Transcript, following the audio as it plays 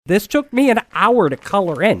This took me an hour to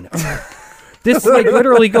color in. This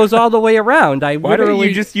literally goes all the way around. Why don't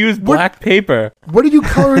you just use black paper? What did you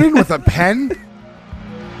color it in with, a pen?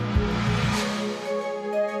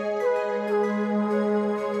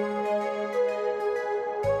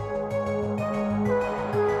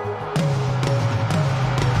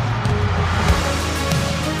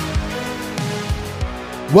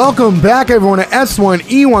 Welcome back, everyone, to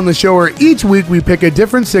S1E1, the show where each week we pick a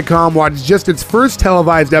different sitcom, watch just its first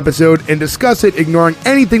televised episode, and discuss it, ignoring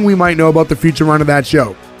anything we might know about the future run of that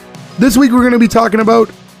show. This week we're going to be talking about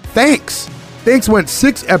Thanks. Thanks went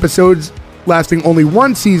 6 episodes, lasting only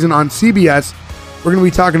 1 season on CBS. We're going to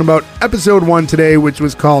be talking about episode 1 today, which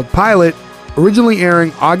was called Pilot, originally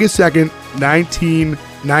airing August 2nd,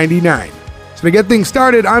 1999. So to get things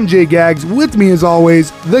started, I'm Jay Gags. With me, as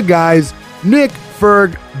always, the guys, Nick,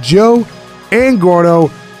 Ferg, Joe, and Gordo.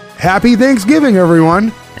 Happy Thanksgiving, everyone.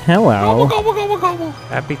 Hello.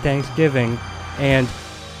 Happy Thanksgiving. And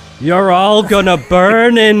you're all gonna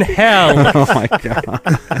burn in hell. Oh my god.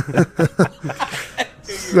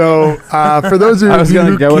 So, for those of you I was who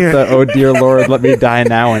gonna go with can't, the "Oh dear Lord, let me die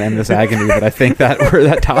now and end this agony," but I think that where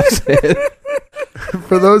that tops it.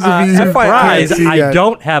 for those of you who can't Surprise, see I yet,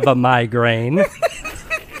 don't have a migraine.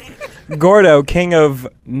 Gordo, king of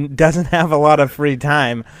doesn't have a lot of free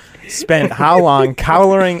time, spent how long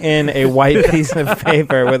coloring in a white piece of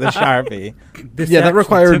paper with a Sharpie? Yeah, that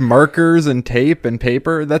required markers and tape and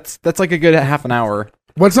paper. That's like a good half an hour.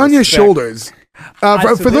 what's on your shoulders?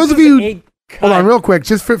 For those of you, hold on real quick,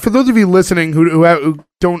 just for those of you listening who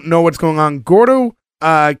don't know what's going on, Gordo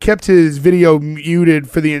kept his video muted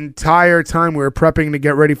for the entire time we were prepping to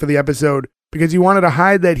get ready for the episode because he wanted to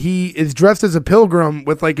hide that he is dressed as a pilgrim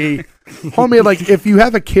with like a homemade, like if you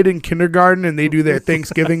have a kid in kindergarten and they do their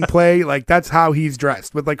Thanksgiving play, like that's how he's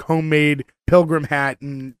dressed, with like homemade pilgrim hat.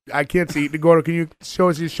 And I can't see. Gordo, can you show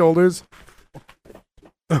us his shoulders?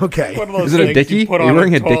 Okay. Is it a dickie? Are you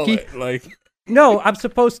wearing a dickie? Like, No, I'm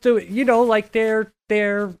supposed to, like their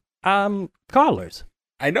collars.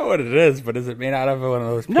 I know what it is, but is it made out of one of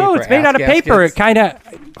those? No, paper it's made out of ass paper. It gaskets? kind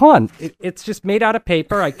of, hold on. It's just made out of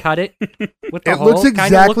paper. I cut it with the It hole. looks Kinda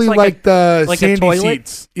exactly looks like the like a Sandy toilet.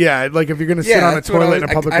 seats. Yeah, like if you're going to sit on a that's what I toilet in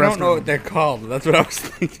was- a public I restroom. don't know what they're called. That's what I was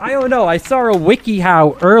thinking. I don't know. I saw a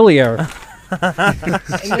WikiHow earlier.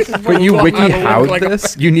 But you wiki I don't how'd look like a-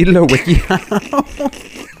 this? You needed a wiki.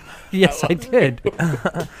 Yes, I did.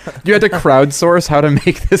 You had to crowdsource how to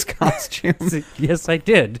make this costume. Yes, I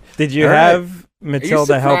did. Did you All right. have Are you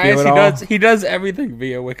Matilda help you surprised? at all? He does everything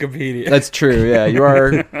via Wikipedia. That's true. Yeah, you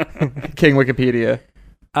are King Wikipedia.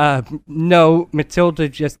 No, Matilda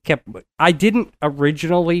just kept. I didn't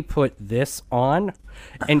originally put this on,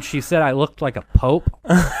 and she said I looked like a pope.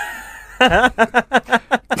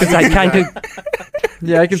 Because I kind of.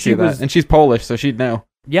 Yeah, I can see She that. was- And she's Polish, so she'd know.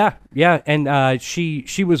 Yeah, and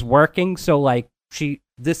she was working, so like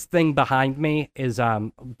this thing behind me is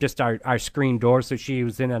just our screen door, so she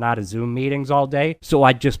was in and out of Zoom meetings all day. So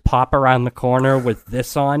I'd just pop around the corner with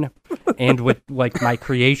this on and with like my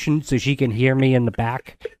creation so she can hear me in the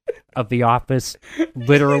back of the office.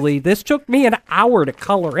 Literally, this took me an hour to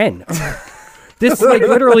color in. This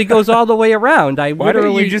literally goes all the way around. Why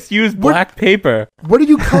don't you just use black paper? What did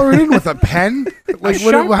you color it in with, a pen? Like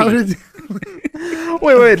Sharpie. how did?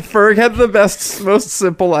 Wait, Ferg had the best, most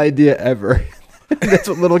simple idea ever. That's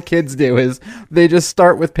what little kids do, is they just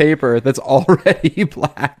start with paper that's already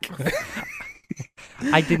black.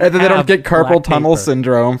 I didn't And then they don't have get carpal black tunnel paper.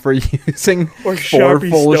 syndrome for using Or 4 Sharpie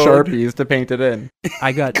full stone. Sharpies to paint it in.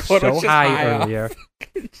 I got Go to so just high high off. earlier.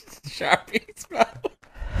 Sharpie smell.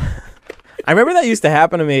 I remember that used to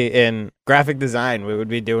happen to me in graphic design. We would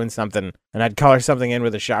be doing something, and I'd color something in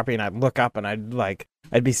with a Sharpie, and I'd look up, and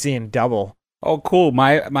I'd be seeing double. Oh, cool.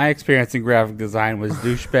 My experience in graphic design was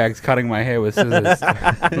douchebags cutting my hair with scissors.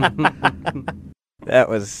 That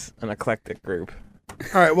was an eclectic group.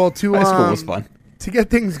 All right. Well, to High school was fun. to get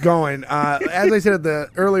things going, as I said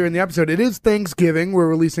earlier in the episode, it is Thanksgiving. We're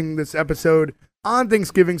releasing this episode on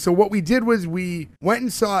Thanksgiving. So what we did was we went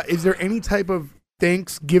and saw, is there any type of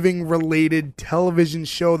Thanksgiving related television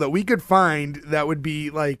show that we could find that would be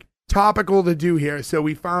like topical to do here? So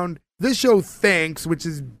we found this show, Thanks, which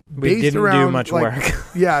is We based didn't around do much like, work.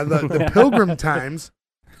 Yeah, the Pilgrim times.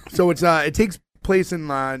 So it takes place in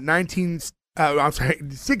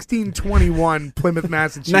 1621 Plymouth,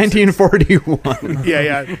 Massachusetts. 1941.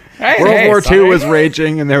 Yeah. World War II was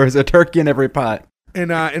raging, and there was a turkey in every pot.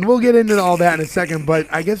 And we'll get into all that in a second, but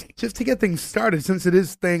I guess just to get things started, since it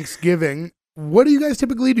is Thanksgiving, what do you guys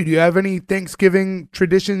typically do? Do you have any Thanksgiving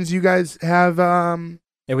traditions you guys have?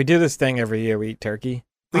 Yeah, we do this thing every year. We eat turkey.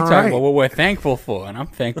 We All talk right. about what we're thankful for, and I'm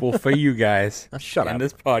thankful for you guys. Shut and up.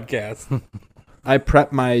 this podcast. I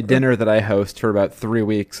prep my dinner that I host for about 3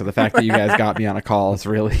 weeks, so the fact that you guys got me on a call is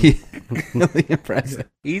really, really impressive.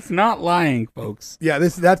 He's not lying, folks. Yeah,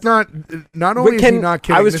 that's not only is he not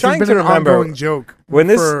kidding. I was this trying has been to an remember ongoing joke When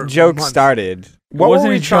this for joke months. started, what were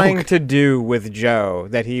wasn't we a joke. trying to do with Joe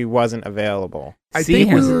that he wasn't available? I See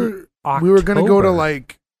think him. we were gonna go to October.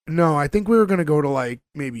 like no, I think we were gonna go to like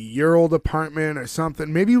maybe your old apartment or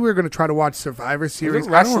something. Maybe we were gonna try to watch Survivor It Series. was a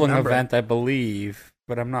I don't wrestling remember. event, I believe,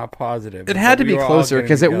 but I'm not positive. It had to But be we were all closer getting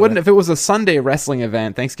because it together. wouldn't. If it was a Sunday wrestling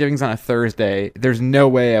event, Thanksgiving's on a Thursday. There's no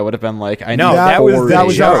way I would have been like, I No, need that was 4 the that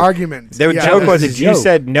was days. our joke. argument. The Yeah, joke that was the that you joke.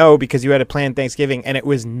 said no because you had a planned Thanksgiving, and it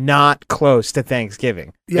was not close to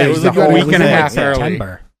Thanksgiving. Yeah, It you was said a you had to week and a clean- half early.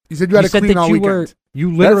 September. You said you had to said clean that all you weekend. were. You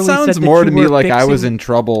That literally sounds said that more you to me were like I was fixing- in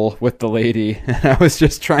trouble with the lady. And I was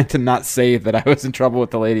just trying to not say that I was in trouble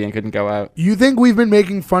with the lady and couldn't go out. You think we've been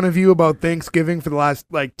making fun of you about Thanksgiving for the last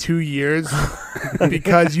like 2 years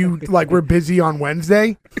because you like were busy on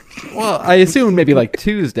Wednesday? Well, I assumed maybe like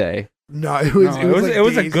Tuesday. No, it was. No, like it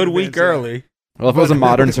was a days good in week advance, yeah. early. Well, if it was a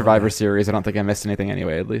modern Survivor Series, I don't think I missed anything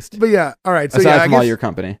anyway, at least. But yeah, all right. So Aside yeah, from all your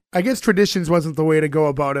company. I guess traditions wasn't the way to go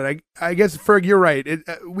about it. I guess Ferg, you're right.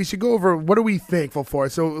 We should go over what are we thankful for.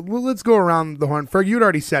 So let's go around the horn. Ferg, you'd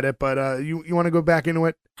already said it, but you want to go back into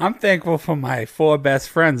it? I'm thankful for my 4 best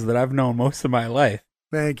friends that I've known most of my life.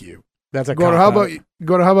 Thank you. That's a Gordo, how about you?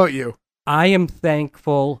 Gordo, how about you? I am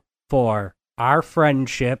thankful for our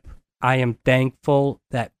friendship. I am thankful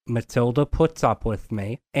that Matilda puts up with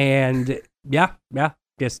me. And yeah,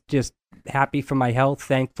 just happy for my health,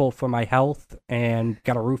 thankful for my health, and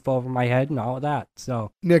got a roof over my head and all of that.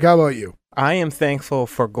 So Nick, how about you? I am thankful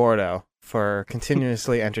for Gordo for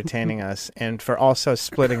continuously entertaining us and for also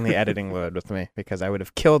splitting the editing load with me because I would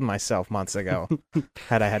have killed myself months ago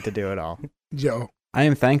had I had to do it all. Joe. I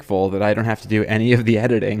am thankful that I don't have to do any of the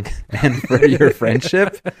editing and for your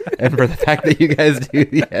friendship and for the fact that you guys do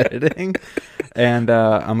the editing. And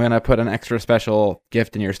I'm going to put an extra special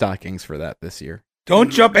gift in your stockings for that this year. Don't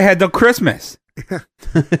jump ahead to Christmas.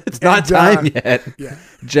 It's not time yet. Yeah.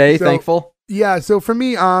 Jay, So- thankful? Yeah, so for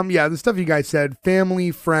me, the stuff you guys said,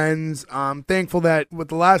 family, friends, thankful that with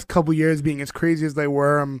the last couple years being as crazy as they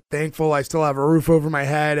were, I'm thankful I still have a roof over my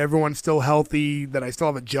head, everyone's still healthy, that I still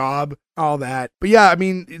have a job, all that. But yeah, I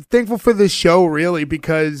mean, thankful for this show, really,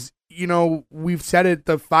 because, you know, we've said it,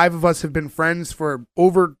 the 5 of us have been friends for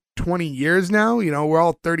over 20 years now. You know, we're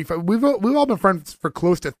all 35. We've all been friends for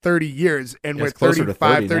close to 30 years, and Yeah, we're it's closer to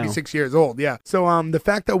 35, 30 now. 36 years old. Yeah. So the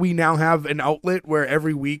fact that we now have an outlet where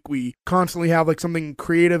every week we constantly have like something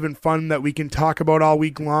creative and fun that we can talk about all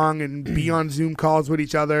week long and be on Zoom calls with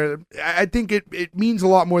each other, I think it means a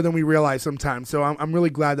lot more than we realize sometimes. So I'm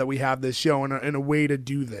really glad that we have this show and a way to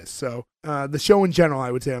do this. So the show in general,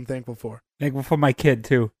 I would say I'm thankful for. Thankful for my kid,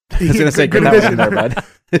 too. I was going to say, Good get that one in addition.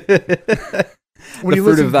 there, bud. When The he fruit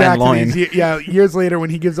listens of thine back to loin. these, years later when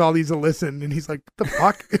he gives all these a listen and he's like,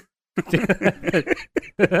 "What the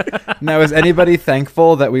fuck?" Now, is anybody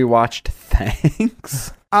thankful that we watched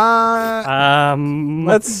Thanks? Let's.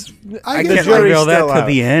 I The guess jury's reveal that still to out.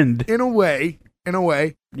 the end. in a way.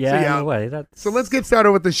 yeah, yeah. in a way, that's So let's get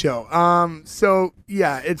started with the show. So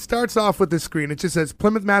yeah, it starts off with the screen. It just says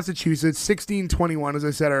Plymouth, Massachusetts, 1621, as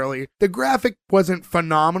I said earlier. The graphic wasn't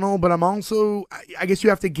phenomenal, but I guess you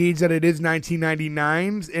have to gauge that it is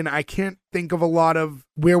 1999, and I can't think of a lot of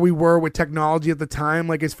where we were with technology at the time,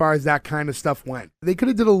 like as far as that kind of stuff went. They could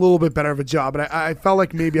have did a little bit better of a job, but I felt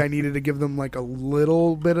like maybe I needed to give them like a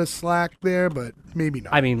little bit of slack there, but maybe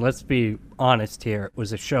not. I mean, let's be honest here. It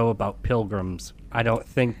was a show about pilgrims. I don't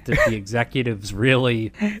think that the executives really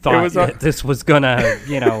thought was that this was gonna,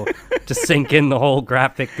 to sink in the whole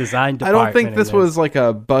graphic design I department. don't think in this was like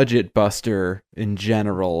a budget buster in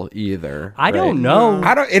general either. I don't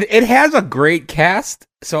right? know. It has a great cast,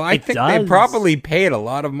 so I It think they does. probably paid a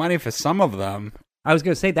lot of money for some of them. I was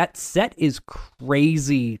gonna say that set is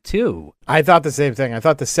crazy too. I thought the same thing. I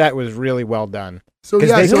thought the set was really well done So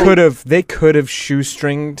because yeah, they could have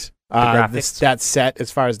shoestringed graphics. that set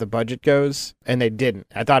as far as the budget goes, and they didn't.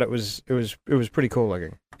 I thought it was pretty cool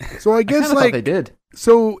looking. so I I guess kinda thought they did.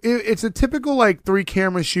 So it's a typical like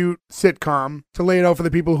 3-camera shoot sitcom to lay it out for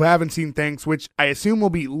the people who haven't seen Thanks, which I assume will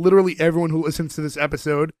be literally everyone who listens to this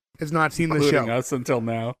episode has not seen the Including show. us until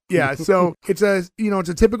now. Yeah, so it's a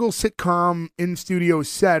typical sitcom in studio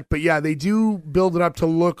set, but yeah, they do build it up to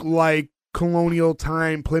look like colonial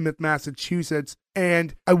time Plymouth, Massachusetts,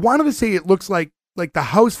 and I wanted to say it looks like like the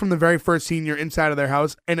house from the very first scene, you're inside of their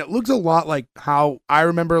house, and it looks a lot like how I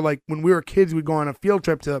remember, like when we were kids, we'd go on a field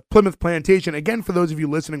trip to Plymouth Plantation. Again, for those of you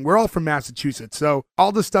listening, we're all from Massachusetts, so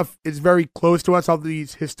all this stuff is very close to us, all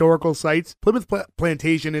these historical sites. Plymouth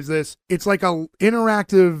Plantation is this, it's like a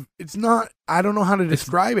interactive, it's not, I don't know how to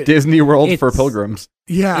describe it. Disney World for pilgrims.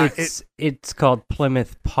 Yeah. It's called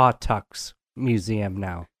Plymouth Pawtuck's Museum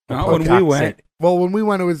now. Not when we went. Well, when we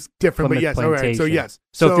went, it was different, Plymouth but yes. All right. So, Plantation. yes.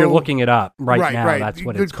 So if you're looking it up right now, right. that's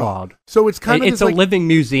what Good it's call. called. So it's kind of It's this, a living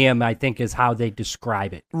museum, I think, is how they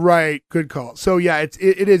describe it. Right, good call. So yeah, it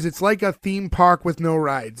is. It's like a theme park with no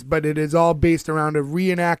rides, but it is all based around a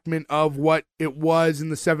reenactment of what it was in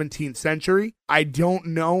the 17th century. I don't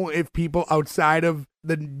know if people outside of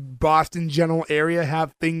the Boston general area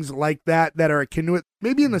have things like that are akin to it.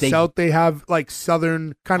 Maybe in the South they have like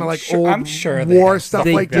Southern kind of like old war stuff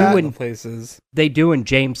like that. In places. They do in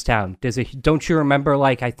Jamestown. Don't you remember,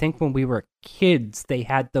 like, I think when we were kids, they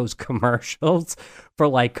had those commercials for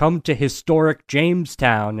like, come to historic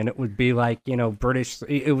Jamestown, and it would be like, you know, British.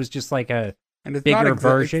 It was just like a bigger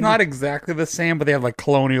version. It's not exactly the same, but they have like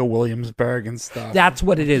Colonial Williamsburg and stuff. That's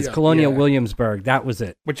what it is. Yeah. Colonial Williamsburg. That was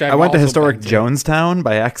it. Which I went to historic Jonestown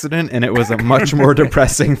by accident, and it was a much more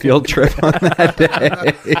depressing field trip on that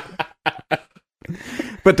day.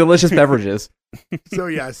 But delicious beverages. So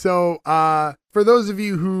yeah, for those of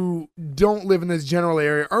you who don't live in this general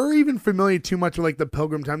area or are even familiar too much with like the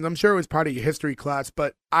Pilgrim Times, I'm sure it was part of your history class,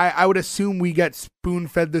 but I would assume we get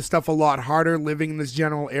spoon-fed this stuff a lot harder living in this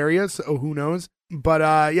general area, so who knows.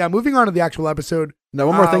 But yeah, moving on to the actual episode. Now,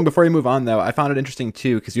 one more thing before you move on, though. I found it interesting,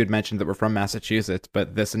 too, because you had mentioned that we're from Massachusetts,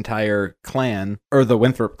 but this entire clan, or the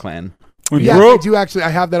Winthrop clan. Yeah, I do actually. I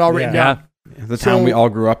have that all written down. The town we all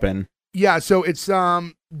grew up in. Yeah, so it's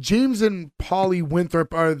James and Polly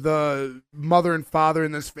Winthrop are the mother and father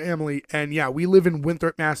in this family, and yeah, we live in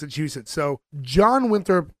Winthrop, Massachusetts. So John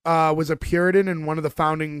Winthrop was a Puritan and one of the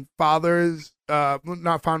founding fathers,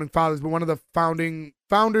 not founding fathers, but one of the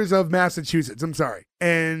founders of Massachusetts. I'm sorry.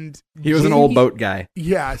 And he was an old boat guy.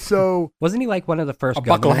 Yeah, so wasn't he like one of the first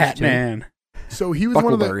buckle hat man? So he was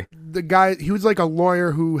one of the guys. He was like a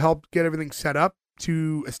lawyer who helped get everything set up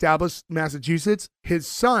to establish Massachusetts. His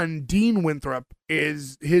son, Dean Winthrop,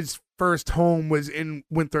 his first home was in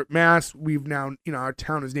Winthrop, Mass. We've now, our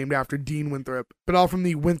town is named after Dean Winthrop, but all from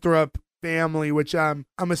the Winthrop family, which I'm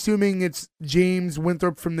assuming it's James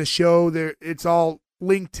Winthrop from the show. It's all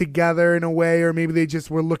linked together in a way, or maybe they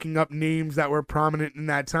just were looking up names that were prominent in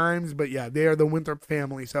that times. But yeah, they are the Winthrop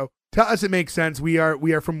family. So to us, it makes sense. We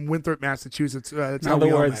are from Winthrop, Massachusetts. In other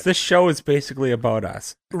words, this show is basically about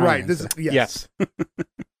us. Right. Yes.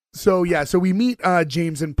 So we meet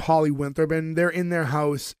James and Polly Winthrop, and they're in their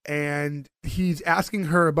house, and he's asking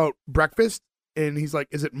her about breakfast, and he's like,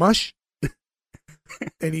 "Is it mush?"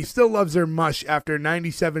 And he still loves her mush after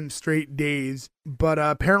 97 straight days, but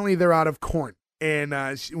apparently they're out of corn. And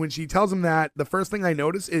when she tells him that, the first thing I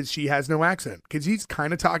notice is she has no accent, because he's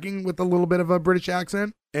kind of talking with a little bit of a British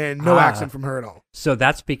accent, and no accent from her at all. So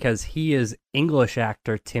that's because he is English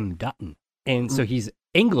actor Tim Dutton, and so he's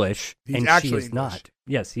English, and she is not.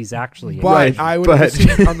 Yes, he's actually English. But I would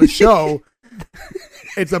assume on the show,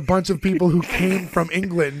 it's a bunch of people who came from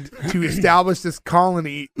England to establish this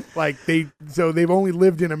colony. Like they've only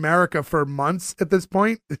lived in America for months at this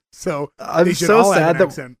point. So I'm so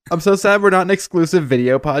sad we're not an exclusive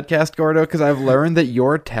video podcast, Gordo, because I've learned that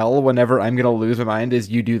your tell whenever I'm gonna lose my mind is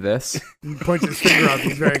you do this. He points his finger out.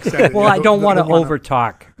 He's very excited. Well, I don't want to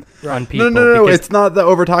overtalk on people. No. It's not the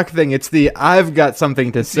overtalk thing. It's the I've got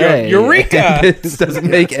something to say. Eureka! This doesn't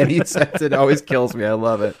make any sense. It always kills me. I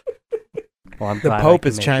love it. Well, the Pope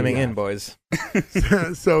is chiming in, boys.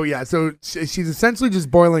 So she's essentially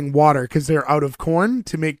just boiling water because they're out of corn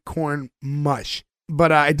to make corn mush.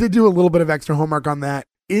 But I did do a little bit of extra homework on that.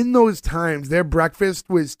 In those times, their breakfast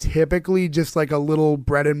was typically just like a little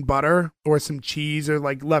bread and butter or some cheese or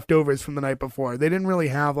like leftovers from the night before. They didn't really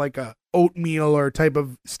have like a oatmeal or type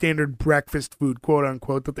of standard breakfast food, quote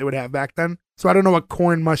unquote, that they would have back then. So I don't know what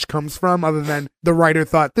corn mush comes from, other than the writer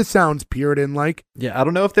thought this sounds Puritan-like. Yeah, I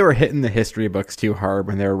don't know if they were hitting the history books too hard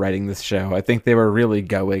when they were writing this show. I think they were really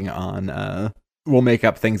going on, we'll make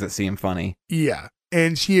up things that seem funny. Yeah.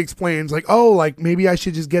 And she explains like, oh, like maybe I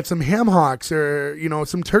should just get some ham hocks or,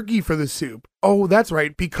 some turkey for the soup. Oh, that's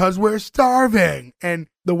right, because we're starving. And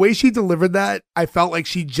the way she delivered that, I felt like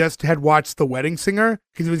she just had watched The Wedding Singer,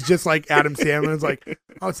 because it was just like Adam Sandler. It was like,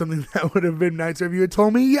 oh, something that would have been nicer if you had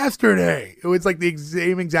told me yesterday. It was like the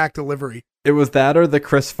same exact delivery. It was that or the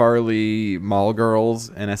Chris Farley Mall Girls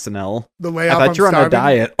in SNL. The layoff, I thought you were on a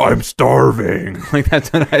diet. I'm starving. Like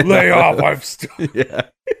that's what I lay off, I'm starving. Yeah.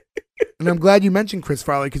 And I'm glad you mentioned Chris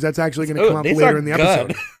Farley because that's actually going to come up these later are in the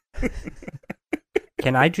good. episode.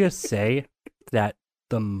 Can I just say that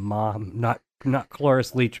the mom, not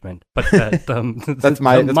Cloris Leachman, but the That's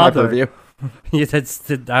my mother. purview. Yeah,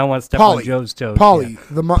 I don't want to step Polly. on Joe's toes. Polly, Yeah.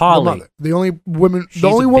 the Polly. mother. The only woman, She's the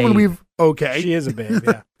only a woman babe. we've, okay. She is a babe,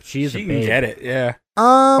 yeah. She's She a can babe. get it, yeah.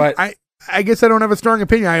 But But- I guess I don't have a strong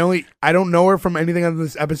opinion. I don't know her from anything on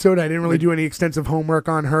this episode. I didn't really do any extensive homework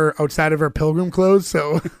on her outside of her pilgrim clothes.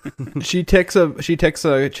 So She ticks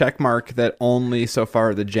a check mark that only so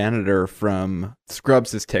far the janitor from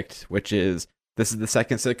Scrubs has ticked, which is this is the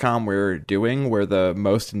second sitcom we're doing where the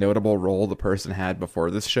most notable role the person had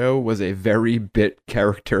before this show was a very bit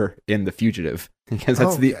character in The Fugitive. Because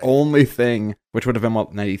that's the Okay. only thing, which would have been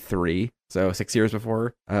 93, so 6 years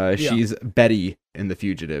before. She's Betty in The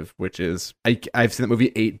Fugitive, which is I've seen that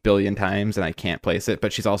movie 8 billion times and I can't place it,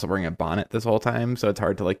 but she's also wearing a bonnet this whole time, so it's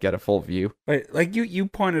hard to get a full view. But like you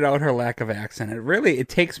pointed out her lack of accent. It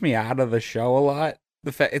takes me out of the show a lot.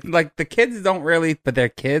 The fact it's like the kids don't really, but they're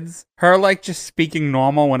kids. Her just speaking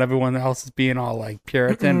normal when everyone else is being all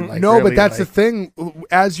Puritan. no, really, but that's the thing.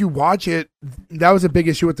 As you watch it, that was a big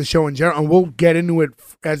issue with the show in general, and we'll get into it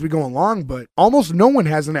as we go along. But almost no one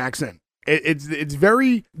has an accent. It's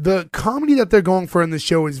very the comedy that they're going for in the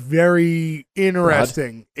show is very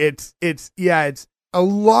interesting. It's a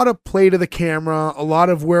lot of play to the camera, a lot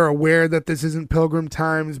of we're aware that this isn't Pilgrim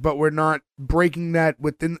Times, but we're not breaking that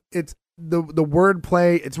within it's the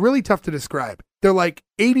wordplay. It's really tough to describe. They're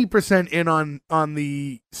 80% in on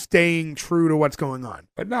the staying true to what's going on.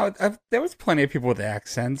 But no, there was plenty of people with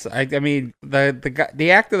accents. I mean, the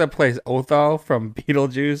actor that plays Otho from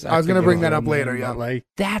Beetlejuice. I was gonna forget bring his that up name, later, yeah. but,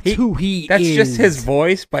 That's who he that's is. just his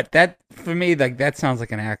voice. But that for me, that sounds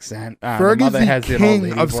like an accent. Ferg mother is has the an old king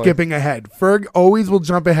lady of voice. skipping ahead. Ferg always will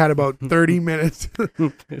jump ahead about 30 minutes.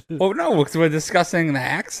 Well, no, because we're discussing the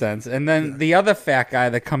accents, and then the other fat guy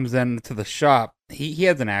that comes into the shop, he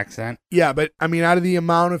has an accent. Yeah, but I mean, out of the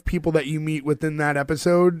amount of people that you meet within that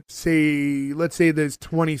episode, let's say there's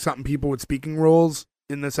 20-something people with speaking roles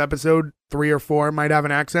in this episode, 3 or 4 might have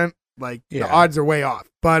an accent. The Yeah. odds are way off.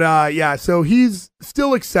 But yeah, so he's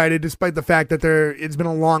still excited despite the fact that it's been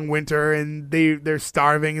a long winter and they're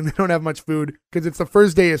starving and they don't have much food because it's the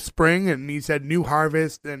first day of spring and he said new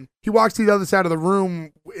harvest, and he walks to the other side of the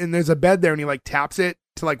room and there's a bed there and he taps it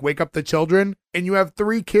to wake up the children, and you have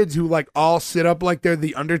 3 kids who all sit up like they're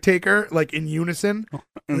the Undertaker, in unison,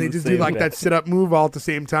 and they just do that sit up move all at the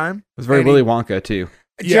same time. It was very And Willy Wonka too.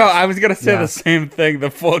 Yes. Joe, I was gonna say Yeah. the same thing.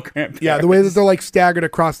 The full grandparents. Yeah, the way that they're staggered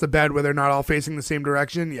across the bed where they're not all facing the same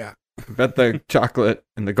direction. Yeah. I bet the chocolate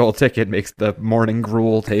and the gold ticket makes the morning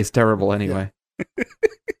gruel taste terrible anyway.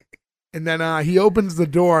 And then he opens the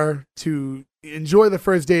door to enjoy the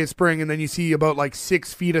first day of spring, and then you see about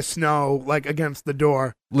 6 feet of snow against the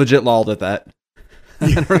door. Legit lolled at that.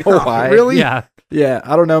 I don't know why. Really? Yeah. Yeah,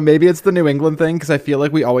 I don't know. Maybe it's the New England thing because I feel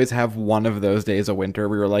like we always have one of those days of winter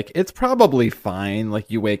where you're it's probably fine.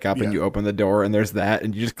 You wake up and you open the door and there's that,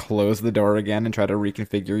 and you just close the door again and try to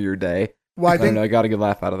reconfigure your day. Well, I I don't think know. I got a good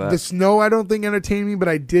laugh out of that. the snow I don't think entertained me, but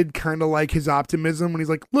I did kind of like his optimism when he's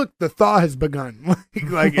like, "Look, the thaw has begun."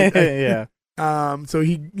 Yeah. So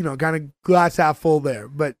he, kind of glass half full there.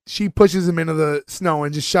 But she pushes him into the snow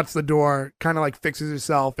and just shuts the door, kind of fixes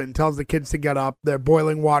herself and tells the kids to get up. Their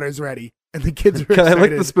boiling water's ready. And the kids are Can I excited.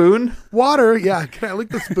 lick the spoon? Water? Yeah. Can I lick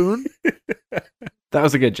the spoon? That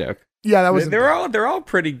was a good joke. Yeah, that was. they're all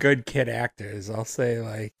pretty good kid actors. I'll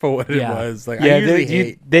say for what Yeah. it was. I Yeah, usually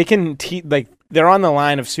hate. they can they're on the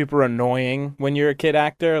line of super annoying when you're a kid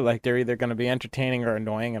actor. They're either going to be entertaining or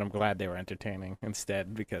annoying, and I'm glad they were entertaining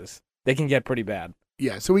instead because they can get pretty bad.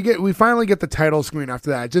 Yeah, so we finally get the title screen after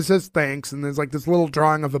that. It just says thanks, and there's this little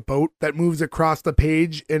drawing of a boat that moves across the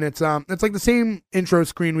page, and it's the same intro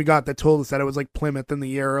screen we got that told us that it was Plymouth in the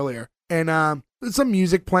year earlier. And there's some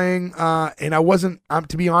music playing, and I wasn't,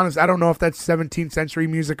 to be honest, I don't know if that's 17th century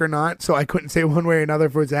music or not, so I couldn't say one way or another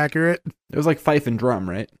if it was accurate. It was fife and drum,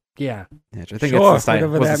 right? Yeah. Yeah, I think Sure, it's the style,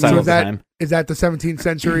 whatever was the that style means. of the time. Is that the 17th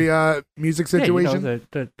century music situation?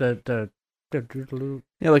 Yeah, the doodaloo.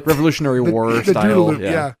 Yeah, Revolutionary War the style. doodaloo,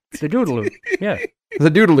 Yeah. The doodaloo. Yeah.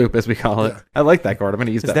 The doodaloop, as we call it. Yeah. I like that, Gordon. I'm going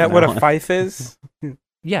to use Is that. that from what now a on. fife is?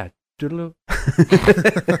 Yeah. Doodaloo.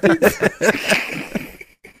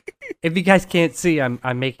 If you guys can't see, I'm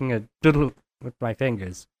making a doodaloo with my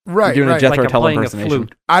fingers. Right, You're doing a right. Jethro Like I'm Tull playing a impersonation.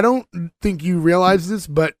 flute. I don't think you realize this,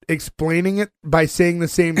 but explaining it by saying the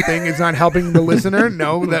same thing is not helping the listener.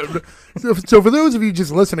 No, so for those of you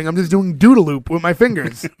just listening, I'm just doing doodaloop with my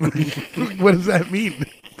fingers. What does that mean?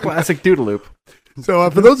 Classic doodaloop. So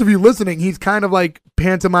for those of you listening, he's kind of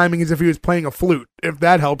pantomiming as if he was playing a flute, if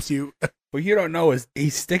that helps you. What you don't know is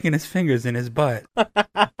he's sticking his fingers in his butt.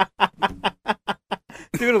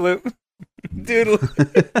 Doodaloo.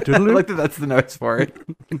 I like that that's the noise for it.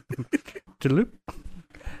 Doodaloo.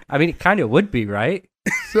 I mean, it kind of would be, right?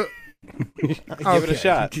 So, Give it a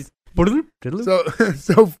shot. Doodaloo, doodaloo.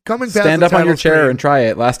 so coming past Stand the up on your title chair screen- and try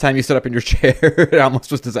it. Last time you stood up in your chair, it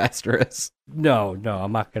almost was disastrous. No,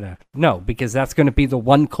 I'm not gonna. No, because that's gonna be the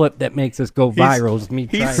one clip that makes us go viral. Is me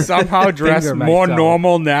trying He's to somehow dressed finger more myself.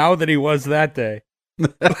 normal now than he was that day.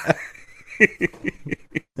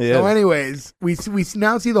 So, anyways, we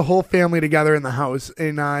now see the whole family together in the house,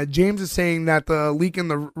 and James is saying that the leak in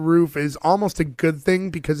the roof is almost a good thing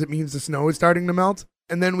because it means the snow is starting to melt.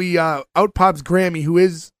 And then we out pops Grammy, who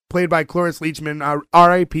is played by Cloris Leachman,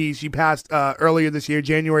 R.I.P. She passed earlier this year,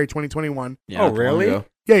 January 2021. Yeah, Oh, not too long really? ago.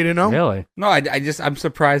 Yeah, you didn't know? Really? No, I'm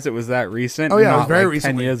surprised it was that recent. Oh, yeah, it was not very like 10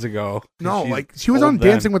 recently. years ago. No, She's like she was old on then.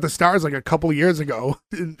 Dancing with the Stars like a couple years ago.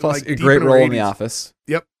 Plus, like, a deep great her role in The 80s. Office.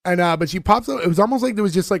 Yep. And but she pops out. It was almost like there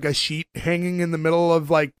was just like a sheet hanging in the middle of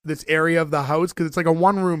like this area of the house because it's like a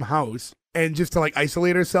 1-room house, and just to like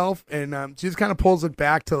isolate herself, and she just kind of pulls it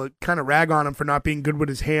back to kind of rag on him for not being good with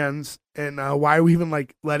his hands, and why are we even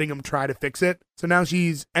like letting him try to fix it? So now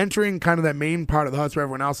she's entering kind of that main part of the house where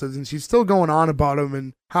everyone else is, and she's still going on about him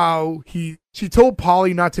and how she told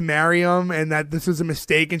Polly not to marry him and that this was a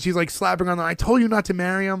mistake, and she's like slapping on the, I told you not to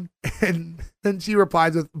marry him, and then she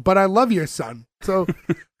replies with, but I love your son. So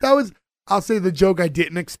that was, I'll say, the joke I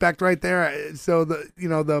didn't expect right there. So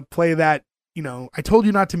the play that, I told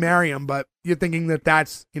you not to marry him, but you're thinking that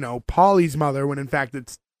that's, Polly's mother when in fact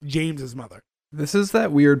it's James's mother. This is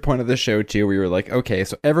that weird point of the show, too, where you're like, okay,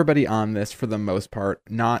 so everybody on this, for the most part,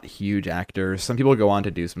 not huge actors. Some people go on to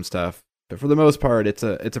do some stuff, but for the most part, it's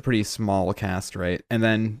a pretty small cast, right? And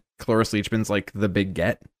then Cloris Leachman's like the big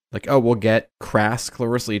get. Like, oh, we'll get crass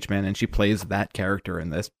Cloris Leachman, and she plays that character in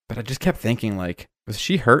this. But I just kept thinking, like, was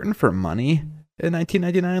she hurting for money in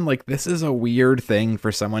 1999? Like, this is a weird thing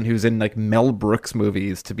for someone who's in, like, Mel Brooks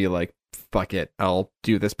movies to be like, fuck it, I'll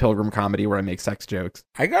do this pilgrim comedy where I make sex jokes.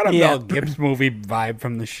 I got a Yeah. Mel Gibson movie vibe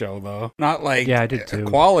from the show, though. Not like Yeah, I did too.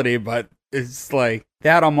 quality, but it's like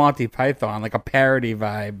that on Monty Python, like a parody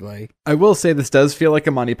vibe. Like, I will say this does feel like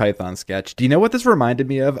a Monty Python sketch. Do you know what this reminded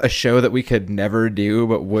me of? A show that we could never do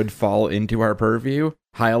but would fall into our purview.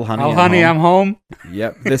 Heil Honey, oh, honey, I'm home.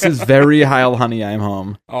 Yep, this is very Heil Honey, I'm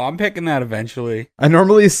Home. Oh, I'm picking that eventually. I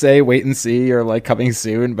normally say wait and see or like coming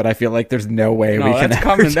soon, but I feel like there's no way No, we can that's ever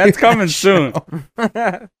coming. do That's that coming show.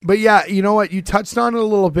 soon. But yeah, you know what? You touched on it a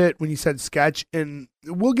little bit when you said sketch, and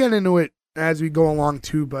we'll get into it as we go along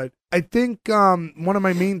too. But I think one of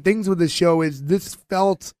my main things with this show is this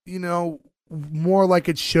felt, more like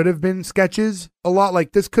it should have been sketches. A lot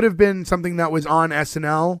like this could have been something that was on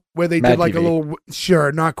SNL where they Mad did like TV. a little,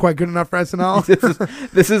 sure, not quite good enough for SNL.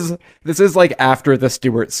 this is like after the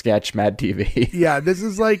Stewart sketch Mad TV. Yeah, this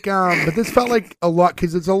is like, but this felt like a lot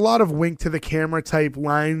because it's a lot of wink to the camera type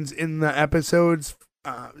lines in the episodes.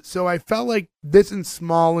 So I felt like this in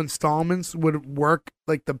small installments would work,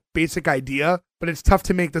 like the basic idea, but it's tough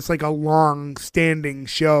to make this like a long standing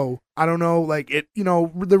show. I don't know, like it,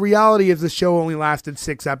 the reality is the show only lasted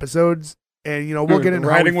 6 episodes, and we'll get into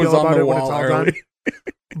how we Writing was feel on about the it when it's wall all early. done.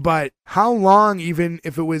 But how long, even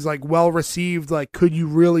if it was like well received, like could you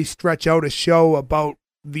really stretch out a show about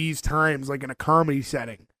these times, like in a comedy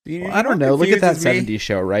setting? Well, I don't know. Look at that Confuses me. 70s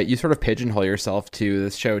show, right? You sort of pigeonhole yourself to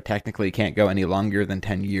this show technically can't go any longer than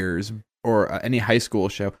 10 years or any high school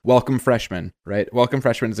show. Welcome Freshman, right? Welcome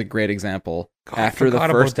Freshman is a great example. God, I After the forgot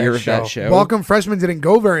about first that year of show. that show. Welcome Freshman didn't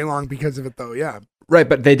go very long because of it, though. Yeah. Right,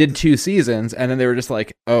 but they did 2 seasons, and then they were just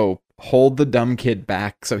like, oh, hold the dumb kid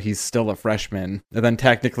back so he's still a freshman, and then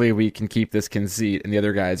technically we can keep this conceit, and the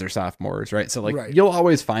other guys are sophomores, right? So, like, Right. you'll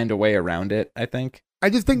always find a way around it, I think. I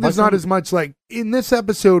just think there's not as much like in this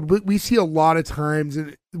episode. We see a lot of times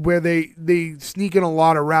where they sneak in a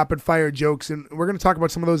lot of rapid fire jokes, and we're going to talk about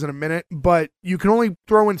some of those in a minute. But you can only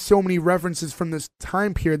throw in so many references from this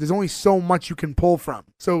time period. There's only so much you can pull from.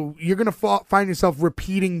 So you're going to find yourself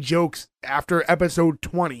repeating jokes after episode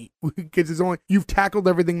 20 because you've tackled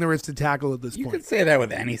everything there is to tackle at this You point. could say that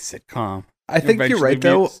with any sitcom. I think you're Eventually right,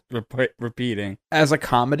 though. keeps repeating. As a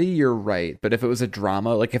comedy, you're right, but if it was a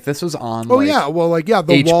drama, like if this was on Oh like, yeah, well like the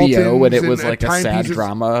HBO Waltons and it was and like a sad timepieces.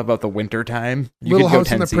 drama about the winter time, you Little could go House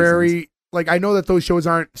 10 on the seasons. Prairie. Like I know that those shows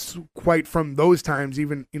aren't quite from those times,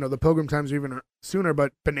 even the Pilgrim times are even sooner.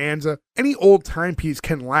 But Bonanza, any old timepiece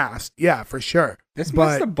can last, yeah, for sure. This But-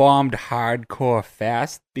 must have bombed hardcore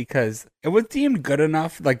fast because it was deemed good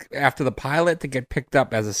enough, like after the pilot, to get picked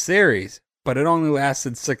up as a series, but it only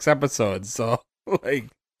lasted 6 episodes. So, like,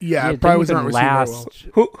 Yeah, it it probably was didn't not even received very well. last.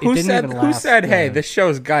 Who It didn't said even who last, said, "Hey, this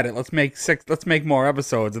show's got it. Let's make more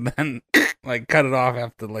episodes," and then like cut it off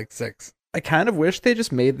after like 6. I kind of wish they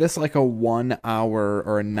just made this like a 1 hour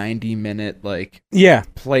or a 90-minute like Yeah,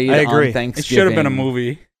 played I agree. on Thanksgiving. it should have been a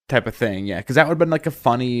movie. type of thing. Yeah, because that would have been like a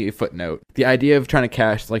funny footnote. The idea of trying to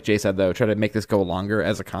cash, like Jay said, though, try to make this go longer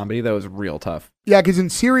as a comedy, that was real tough. Yeah, because in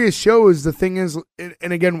serious shows, the thing is, and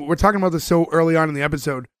again, we're talking about this so early on in the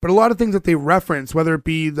episode, but a lot of things that they reference, whether it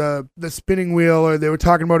be the spinning wheel or they were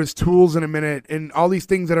talking about his tools in a minute, and all these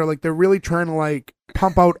things that are like, they're really trying to like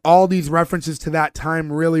pump out all these references to that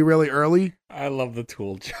time really, really early. I love the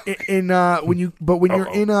tool joke. When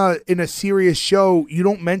you're in a serious show, you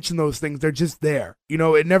don't mention those things. They're just there. You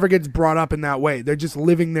know, it never gets brought up in that way. They're just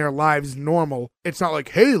living their lives normal. It's not like,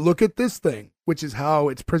 hey, look at this thing, which is how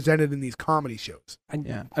it's presented in these comedy shows.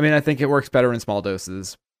 Yeah, I mean, I think it works better in small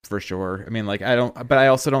doses for sure. I mean, like but I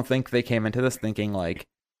also don't think they came into this thinking like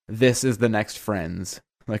this is the next Friends.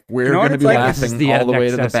 Like we're going to be laughing all the way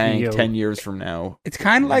to the bank 10 years from now. It's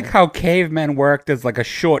kind of like how Cavemen worked as like a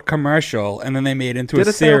short commercial, and then they made it into a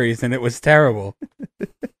series, and it was terrible.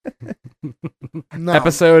 No.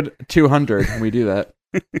 Episode 200, we do that.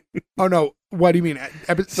 Oh no! What do you mean?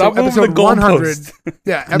 Stop moving Episode the 100. goalposts.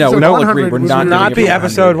 Yeah, No, episode no, 100 we're was not when Not we- be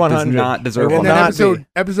episode 100. Does not deserve And then not be.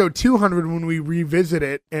 episode 200 when we revisit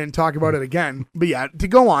it and talk about it again. But yeah, to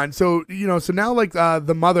go on. So, so now like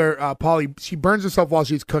the mother, Polly, she burns herself while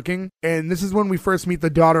she's cooking. And this is when we first meet the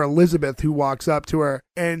daughter, Elizabeth, who walks up to her.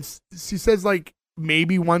 And she says like,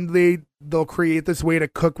 maybe one day they'll create this way to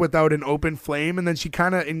cook without an open flame. And then she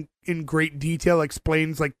kind of in great detail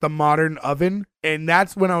explains like the modern oven. And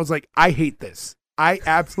that's when I was like, I hate this. I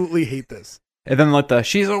absolutely hate this. And then like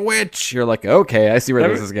she's a witch. You're like, okay, I see where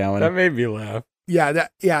this is going. That made me laugh. Yeah,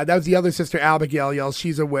 that was the other sister, Abigail, yells,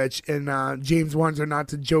 she's a witch. And James warns her not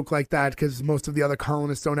to joke like that because most of the other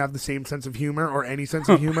colonists don't have the same sense of humor or any sense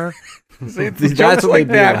of humor. See, That's jokes what like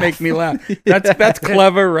made me that laugh. make me laugh. That's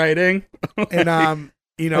clever writing. And, I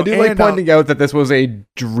do like pointing out that this was a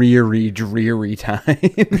dreary time.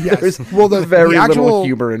 Yes. There's Well, the very actual- little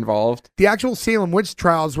humor involved. The actual Salem witch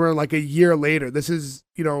trials were like a year later. This is,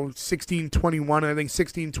 1621. And I think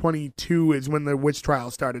 1622 is when the witch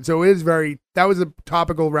trial started. So it is that was a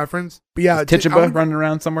topical reference. But yeah. Is Tituba running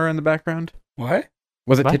around somewhere in the background? What?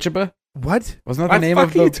 Was it What? Tituba? What? Wasn't that What the name fuck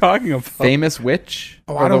of are you the talking about? famous witch?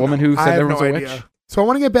 Oh, or the woman who I said have there was no a idea. witch? So I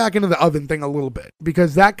want to get back into the oven thing a little bit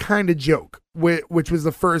because that kind of joke, which was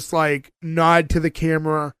the first like nod to the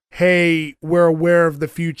camera, hey, we're aware of the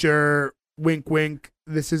future, wink, wink.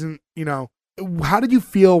 This isn't, how did you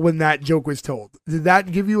feel when that joke was told? Did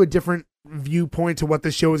that give you a different viewpoint to what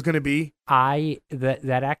the show is going to be?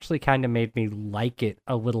 That actually kind of made me like it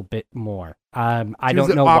a little bit more. I It was don't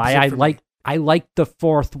the know why opposite for me. I like the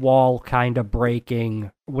fourth wall kind of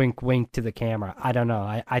breaking, wink, wink to the camera. I don't know.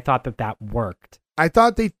 I thought that worked. I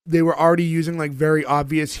thought they were already using like very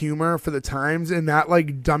obvious humor for the times, and that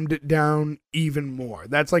like dumbed it down even more.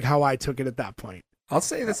 That's like how I took it at that point. I'll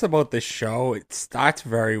say this about this show. It starts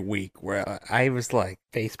very weak, where I was like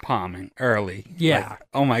face palming early. Yeah. Like,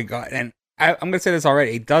 oh my God. And I'm going to say this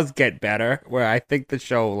already. It does get better, where I think the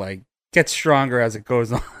show like gets stronger as it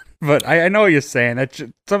goes on. But I know what you're saying. That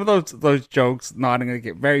some of those jokes nodding to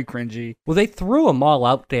get very cringy. Well, they threw them all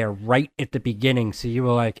out there right at the beginning, so you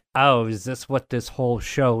were like, oh, is this what this whole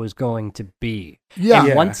show is going to be? Yeah.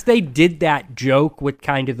 And once they did that joke with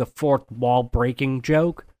kind of the fourth wall breaking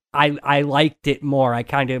joke, I liked it more. I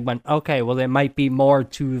kind of went, okay, well, there might be more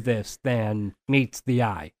to this than meets the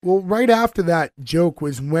eye. Well, right after that joke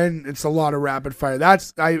was when it's a lot of rapid fire.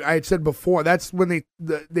 That's I had said before. That's when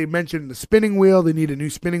they mentioned the spinning wheel. They need a new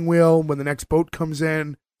spinning wheel when the next boat comes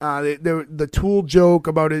in. The tool joke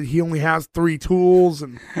about it. He only has 3 tools,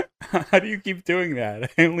 and How do you keep doing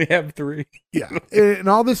that? I only have 3. yeah, and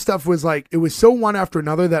all this stuff was like it was so one after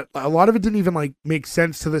another that a lot of it didn't even like make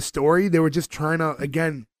sense to the story. They were just trying to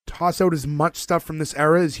again toss out as much stuff from this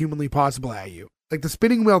era as humanly possible at you. Like the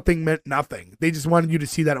spinning wheel thing meant nothing. They just wanted you to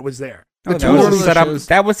see that it was there. Oh, The tools-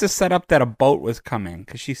 that was the setup that a boat was coming,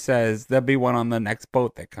 because she says there'll be one on the next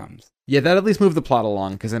boat that comes. Yeah, that at least moved the plot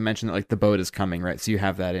along because I mentioned that like the boat is coming, right? So you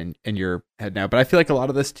have that in your head now. But I feel like a lot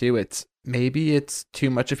of this too, it's too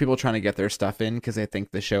much of people trying to get their stuff in because they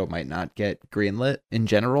think the show might not get greenlit in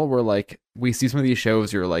general. Where like we see some of these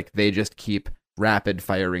shows, you're like they just keep rapid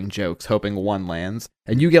firing jokes, hoping one lands,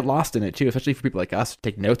 and you get lost in it too. Especially for people like us who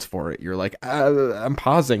take notes for it. You're like, I'm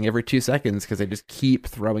pausing every 2 seconds because they just keep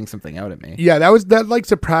throwing something out at me. Yeah, that like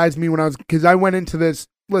surprised me when because I went into this.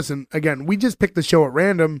 Listen, again, we just picked the show at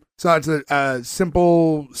random, so it's a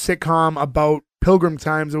simple sitcom about Pilgrim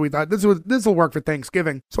times, and we thought this will work for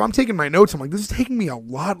Thanksgiving. So I'm taking my notes. I'm like, this is taking me a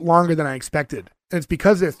lot longer than I expected. And it's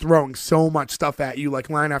because they're throwing so much stuff at you, like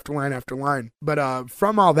line after line after line. But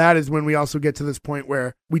from all that is when we also get to this point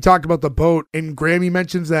where we talked about the boat, and Grammy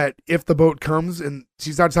mentions that if the boat comes, and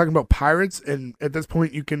she starts talking about pirates, and at this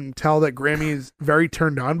point you can tell that Grammy is very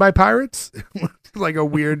turned on by pirates. Like a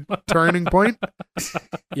weird turning point.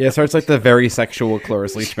 Yeah, so it's like the very sexual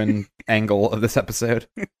Cloris Leachman angle of this episode.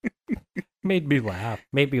 Made me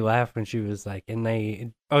laugh when she was like, and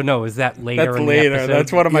they. Oh no, is that later? That's in later. The episode?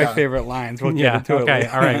 That's one of my favorite lines. We'll get into it. Okay, later.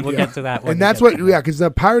 all right, we'll get to that one. And that's what, because the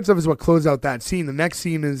pirate stuff is what closed out that scene. The next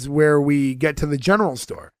scene is where we get to the general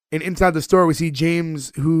store. And inside the store, we see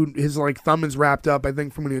James, who his like thumb is wrapped up, I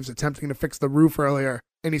think, from when he was attempting to fix the roof earlier.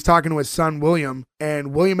 And he's talking to his son, William.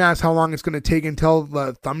 And William asks how long it's going to take until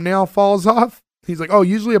the thumbnail falls off. He's like, oh,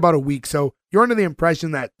 usually about a week. So you're under the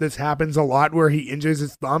impression that this happens a lot where he injures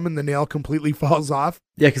his thumb and the nail completely falls off.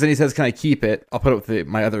 Yeah, because then he says, can I keep it? I'll put it with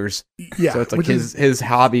my others. Yeah. So it's like his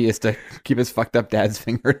hobby is to keep his fucked up dad's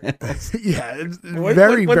fingernails. Yeah. It's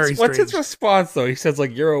very strange. What's his response, though? He says,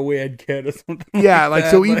 like, you're a weird kid or something. Yeah, like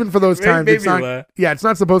so that. even for those times, it's not, laugh. it's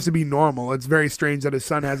not supposed to be normal. It's very strange that his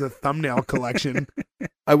son has a thumbnail collection.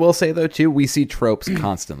 I will say, though, too, we see tropes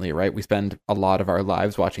constantly, right? We spend a lot of our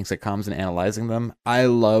lives watching sitcoms and analyzing them. I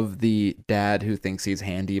love the dad who thinks he's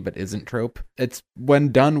handy but isn't trope. It's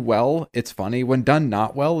when done well, it's funny. When done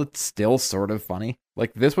not well, it's still sort of funny.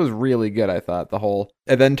 Like, this was really good, I thought, the whole...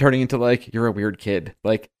 And then turning into, like, you're a weird kid.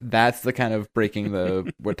 Like, that's the kind of breaking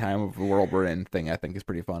the what time of the world we're in thing I think is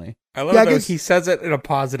pretty funny. I love that he says it in a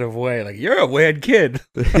positive way. Like, you're a weird kid.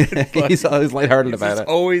 Like, he's always lighthearted about it.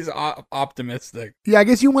 Always optimistic. Yeah, I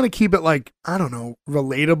guess you want to keep it, like, I don't know,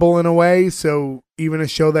 relatable in a way. So even a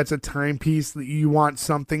show that's a timepiece, you want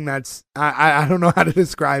something that's... I don't know how to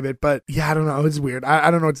describe it, but yeah, I don't know. It's weird. I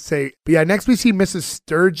don't know what to say. But yeah, next we see Mrs.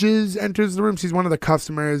 Sturgis enters the room. She's one of the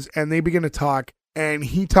customers, and they begin to talk. And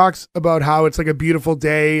he talks about how it's like a beautiful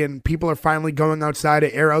day and people are finally going outside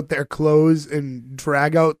to air out their clothes and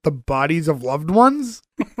drag out the bodies of loved ones.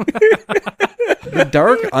 The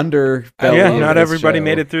dark underbelly. Yeah, not of this everybody show.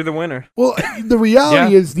 made it through the winter. Well, the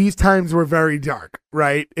reality is these times were very dark,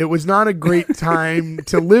 right? It was not a great time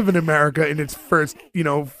to live in America in its first,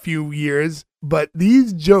 few years. But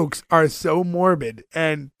these jokes are so morbid.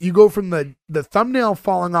 And you go from the thumbnail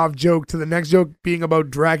falling off joke to the next joke being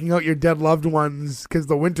about dragging out your dead loved ones because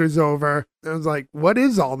the winter's over. I was like, what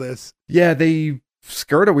is all this? Yeah, they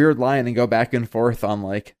skirt a weird line and go back and forth on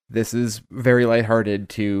like, this is very lighthearted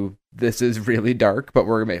to this is really dark, but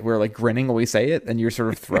we're like grinning when we say it. And you're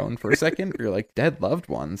sort of thrown for a second. You're like, dead loved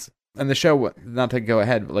ones. And the show, not to go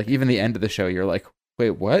ahead, but like even the end of the show, you're like,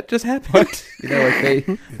 wait, what just happened? Like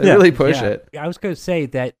they really push it. I was going to say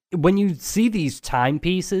that when you see these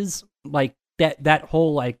timepieces, like that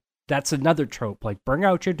whole, like, that's another trope. Like, bring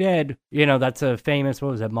out your dead. That's a famous,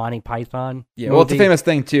 what was it, Monty Python? Yeah, well, it's a famous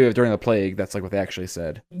thing, too, during the plague. That's, like, what they actually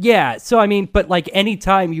said. Yeah, so, I mean, but, like,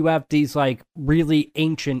 anytime you have these, like, really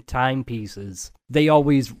ancient timepieces, they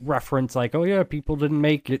always reference, like, oh, yeah, people didn't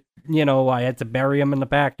make it. I had to bury them in the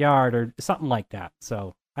backyard or something like that.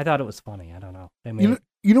 So I thought it was funny. I don't know. They made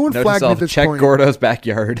you know what Note flagged me at this check point? Gordo's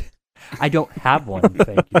backyard. I don't have one,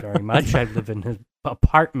 thank you very much. I live in an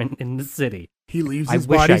apartment in the city. He leaves I his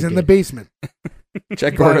wish bodies I in the did. basement.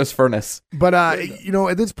 Check Gordo's furnace. But,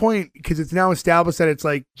 at this point, because it's now established that it's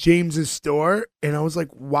like James's store, and I was like,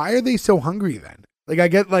 why are they so hungry then? Like, I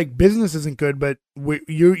get like business isn't good, but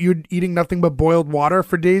you're eating nothing but boiled water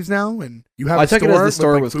for days now, and you have I a took store it as the with,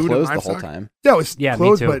 store like, was food and closed the whole livestock. time. Yeah, it was Yeah, me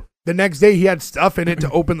closed, too. but the next day he had stuff in it to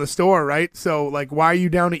open the store, right? So, like, why are you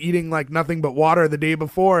down to eating like nothing but water the day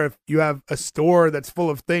before if you have a store that's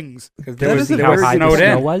full of things? There was How high the snowed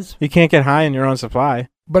snow in. was? You can't get high in your own supply.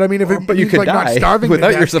 But I mean, if it But you means, could like not die starving to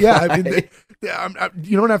without your death, yeah, I supply. mean,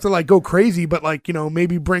 you don't have to like go crazy, but like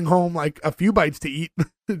maybe bring home like a few bites to eat.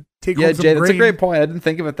 Take Yeah, home some Jay, that's a grain. great point. I didn't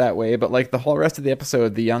think of it that way, but like the whole rest of the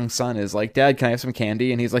episode, the young son is like, Dad, can I have some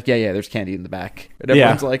candy? And he's like, yeah, there's candy in the back. And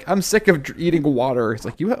everyone's like, I'm sick of eating water. It's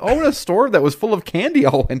like, you own a store that was full of candy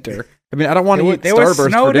all winter. I mean, I don't want to eat They were Starburst for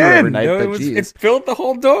snowed dinner every in. night, but It geez. filled the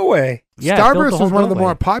whole doorway. Yeah, it filled the Starburst whole was one of the doorway.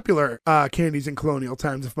 more popular candies in colonial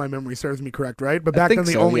times, if my memory serves me correct, right? But I back think then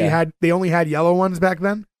they so, only yeah. had yellow ones back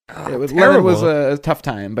then. It was, terrible. Leonard was a tough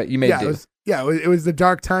time, but you made do. It was the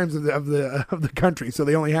dark times of the country, so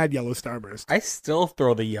they only had yellow Starburst. I still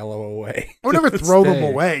throw the yellow away. I would never to this throw them day.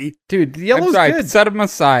 away. Dude, the I'm yellow's sorry, good. set them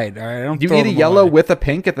aside. All right, I don't Do you throw eat a them yellow away. with a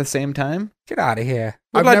pink at the same time? Get out of here.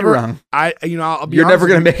 I'm glad you're wrong. I'll be You're honest never with going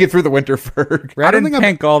to you, make it through the winter for Red don't and think I've-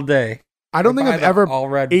 pink all day. I don't think Buy I've the ever all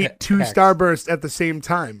red ate two packs. Starbursts at the same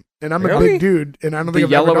time. and I'm a Really? big dude, and I don't The think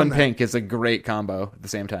I've yellow ever done and that. pink is a great combo at the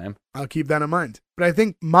same time. I'll keep that in mind. But I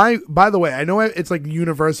think by the way, I know it's like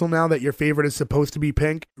universal now that your favorite is supposed to be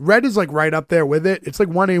pink. Red is like right up there with it. It's like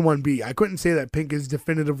 1A, 1B. I couldn't say that pink is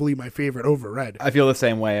definitively my favorite over red. I feel the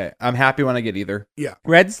same way. I'm happy when I get either.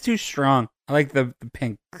 Red's too strong. I like the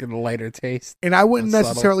pink, the lighter taste. And I wouldn't Subtle.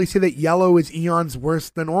 necessarily say that yellow is eons worse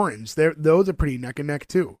than orange. Those are pretty neck and neck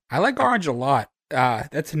too. I like orange a lot.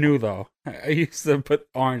 That's new though. I used to put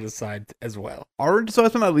orange aside as well. Orange is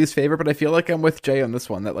always been my least favorite, but I feel like I'm with Jay on this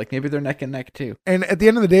one. That like maybe they're neck and neck too. And at the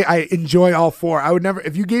end of the day, I enjoy all four. I would never,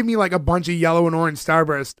 if you gave me like a bunch of yellow and orange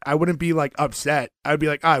Starburst, I wouldn't be like upset. I would be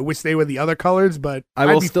like, I wish they were the other colors, but I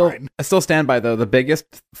I'd will be still, fine. I still stand by though. The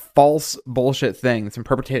biggest false bullshit thing that's been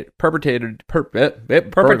perpetrated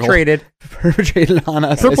on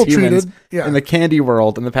us Triple as humans treated. Yeah. in the candy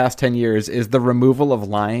world in the past 10 years is the removal of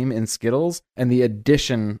lime in Skittles and the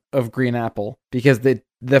addition of green apple, because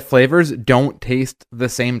the flavors don't taste the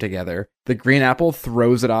same together. The green apple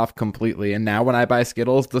throws it off completely. And now when I buy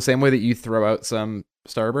Skittles, the same way that you throw out some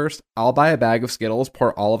Starburst, I'll buy a bag of Skittles,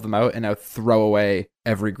 pour all of them out, and now throw away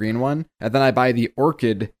every green one. And then I buy the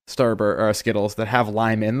Orchid Skittles that have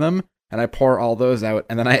lime in them, and I pour all those out,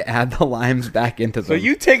 and then I add the limes back into them. So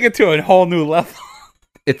you take it to a whole new level.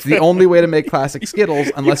 It's the only way to make classic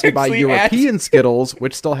Skittles, unless you buy actually European Skittles,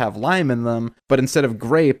 which still have lime in them, but instead of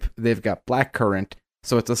grape, they've got blackcurrant,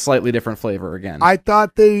 so it's a slightly different flavor again. I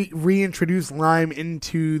thought they reintroduced lime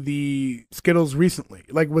into the Skittles recently,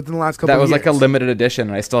 like within the last couple that of was years. like a limited edition,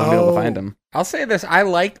 and I still haven't been able to find Oh. them. I'll say this: I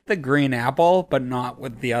like the green apple, but not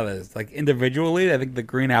with the others. Like individually, I think the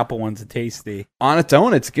green apple one's tasty. On its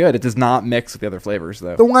own, it's good. It does not mix with the other flavors,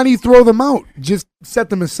 though. Then why do you throw them out? Just set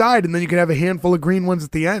them aside, and then you can have a handful of green ones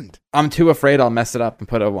at the end. I'm too afraid I'll mess it up and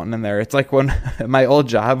put a one in there. It's like when at my old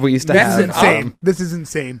job, we used to This is have insane. This is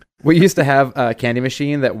insane. we used to have a candy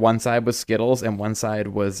machine that one side was Skittles and one side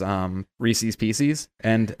was Reese's Pieces.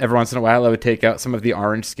 And every once in a while, I would take out some of the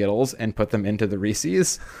orange Skittles and put them into the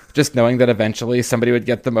Reese's, just knowing that eventually somebody would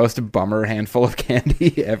get the most bummer handful of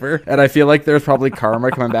candy ever. And I feel like there's probably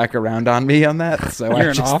karma coming back around on me on that. So You're I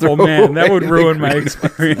an just awful throw man. That away would the ruin my green-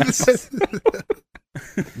 experience.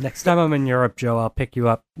 Next time I'm in Europe, Joe, I'll pick you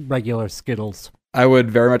up regular Skittles. I would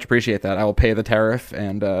very much appreciate that. I will pay the tariff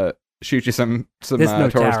and shoot you some There's no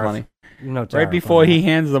tourist tariff. money. No Right tariff before on he that.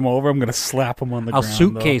 hands them over, I'm gonna slap him on the I'll ground.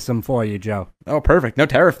 suitcase them for you, Joe. Oh, perfect. No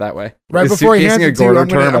tariff that way. Right Is before he hands suitcasing a it to you, Gordo I'm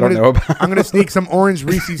gonna- term I I'm don't gonna- know about. I'm gonna sneak some orange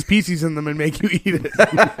Reese's Pieces in them and make you eat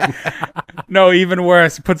it. No, even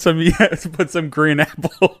worse. Put some green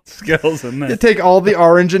apple Skittles in You there. take all the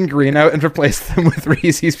orange and green out and replace them with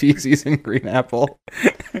Reese's Pieces and green apple.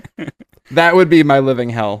 That would be my living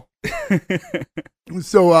hell.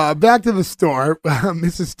 So back to the store.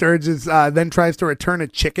 Mrs. Sturgis then tries to return a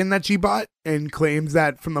chicken that she bought and claims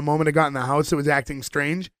that from the moment it got in the house, it was acting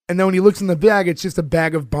strange. And then when he looks in the bag, it's just a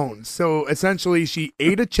bag of bones. So essentially, she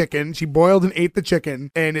ate a chicken, she boiled and ate the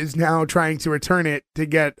chicken, and is now trying to return it to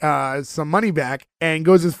get some money back, and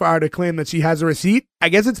goes as far to claim that she has a receipt. I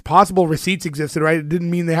guess it's possible receipts existed, right? It didn't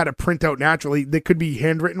mean they had to print out naturally. They could be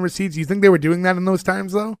handwritten receipts. You think they were doing that in those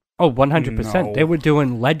times, though? Oh, 100%. No. They were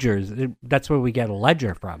doing ledgers. That's where we get a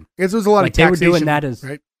ledger from. I guess there was a lot Like of they were taxation, doing that as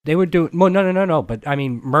right? they were doing. Well, no. But I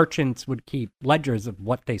mean, merchants would keep ledgers of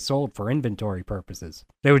what they sold for inventory purposes.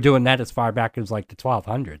 They were doing that as far back as like the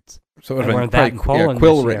 1200s. So it I would have learned been that in Poland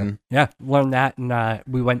quill this year. written. Yeah, learned that, and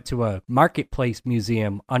we went to a marketplace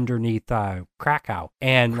museum underneath Krakow,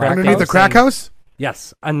 and like, they Underneath were the crack saying- house?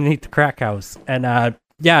 Yes, underneath the crack house. And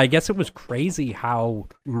yeah, I guess it was crazy how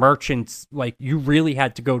merchants, like, you really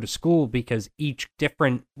had to go to school because each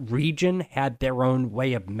different region had their own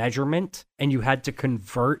way of measurement, and you had to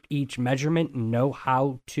convert each measurement and know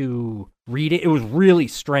how to read it. It was really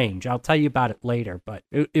strange. I'll tell you about it later, but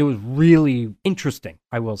it was really interesting,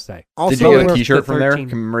 I will say. Also, Did you get a we're T-shirt the from there 13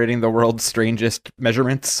 commemorating the world's strangest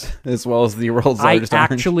measurements as well as the world's I largest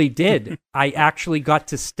orange? actually did. I actually got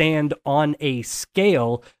to stand on a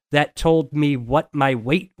scale that told me what my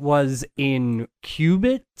weight was in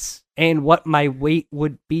cubits and what my weight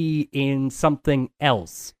would be in something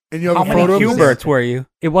else. and you have How a many photo of this? Cuberts were you?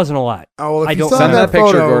 It wasn't a lot. Oh, well, if I you don't saw Send that picture,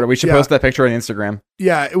 photo, Gordo. We should yeah, post that picture on Instagram.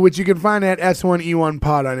 Yeah, which you can find at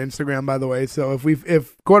S1E1Pod on Instagram, by the way. So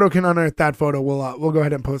if Gordo can unearth that photo, we'll go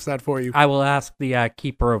ahead and post that for you. I will ask the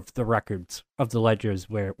keeper of the records of the ledgers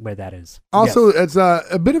where that is. Also, it's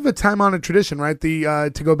a bit of a time-honored tradition, right?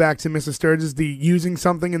 The to go back to Mrs. Sturgis, the using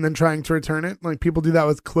something and then trying to return it. Like people do that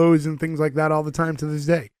with clothes and things like that all the time to this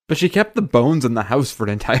day. But she kept the bones in the house for an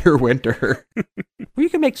entire winter. Well, you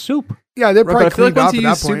can make soup. Yeah, they're Right, probably but I feel like cleaned once off you at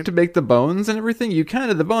use that soup point. to make the bones and everything,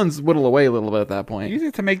 the bones whittle away a little bit at that point. Use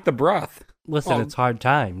it to make the broth. Listen, Well, it's hard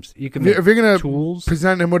times. You can If make you're gonna tools.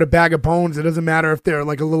 present him with a bag of bones, it doesn't matter if they're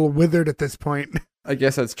like a little withered at this point. I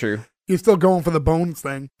guess that's true. You're still going for the bones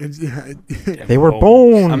thing. They were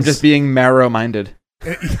bones. I'm just being marrow-minded.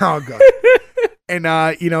 Oh god. And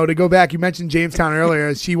to go back, you mentioned Jamestown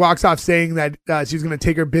earlier. She walks off saying that she's going to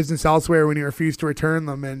take her business elsewhere when he refused to return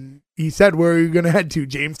them. And he said, "Where are you going to head to?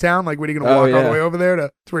 Jamestown? Like, what are you going to walk all the way over there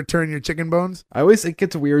to return your chicken bones?" I always think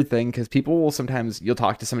it's a weird thing because people will sometimes, you'll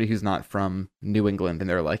talk to somebody who's not from New England and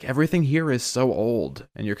they're like, everything here is so old.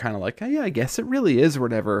 And you're kind of like, oh, yeah, I guess it really is or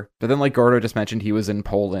whatever. But then like Gordo just mentioned he was in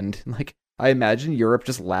Poland. Like, I imagine Europe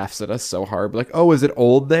just laughs at us so hard. Like, oh, is it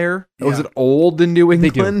old there? Oh, is Yeah. it old in New They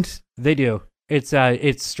do. England? They do.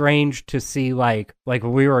 It's strange to see like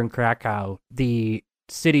when we were in Krakow, the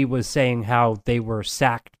city was saying how they were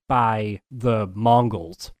sacked by the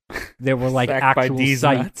Mongols. There were like Sacked by actual D's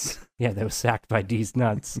sites. nuts. Yeah, they were sacked by D's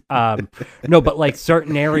nuts. No, but like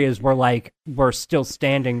certain areas were still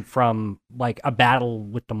standing from like a battle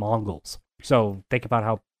with the Mongols. So think about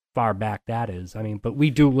how far back that is. I mean, but we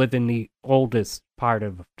do live in the oldest part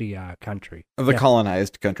of the country. Of the Yeah,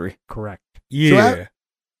 colonized country. correct. Yeah.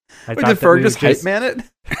 I Wait, thought did that we Ferg were just hype man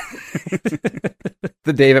it?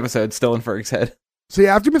 The Dave episode still in Ferg's head. So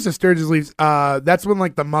yeah, after Mr. Sturgis leaves, that's when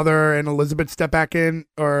like the mother and Elizabeth step back in,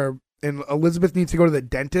 and Elizabeth needs to go to the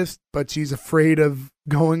dentist, but she's afraid of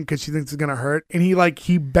going because she thinks it's gonna hurt. And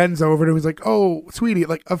he bends over to him. He's like, "Oh, sweetie,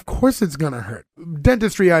 like of course it's gonna hurt."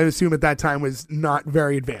 Dentistry, I assume at that time was not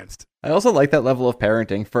very advanced. I also like that level of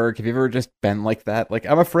parenting. Ferg, have you ever just been like that? Like,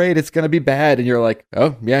 I'm afraid it's going to be bad. And you're like,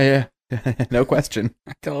 oh, yeah. No question.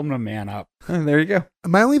 I tell him to man up. And there you go.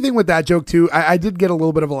 My only thing with that joke too, I did get a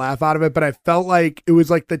little bit of a laugh out of it, but I felt like it was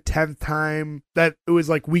like the 10th time that it was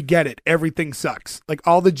like, we get it, everything sucks. Like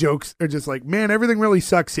all the jokes are just like, man, everything really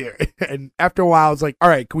sucks here. And after a while, it's like, all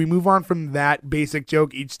right, can we move on from that basic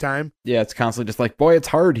joke each time? Yeah, it's constantly just like, boy, it's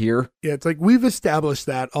hard here. Yeah, it's like we've established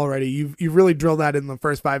that already. You've really drilled that in the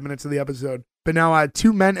first 5 minutes of the episode. But now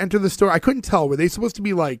two men enter the store. I couldn't tell. Were they supposed to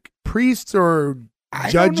be like priests or I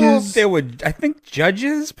don't know if judges? they would. I think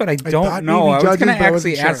judges, but I thought don't know. maybe I was judges, going to but I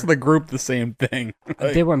wasn't actually ask sure. the group the same thing.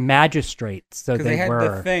 They were magistrates, so Because they had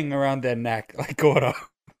were. the thing around their neck, like Gordo.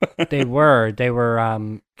 They were,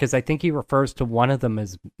 because I think he refers to one of them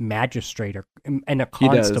as magistrate and a He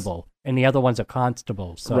does. constable, and the other one's a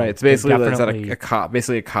constable. So right. It's they're basically definitely, a cop,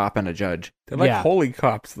 basically a cop and a judge. They're like Yeah. holy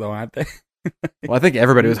cops, though, aren't they? Well, I think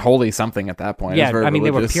everybody was holy something at that point. It was yeah. very I mean, they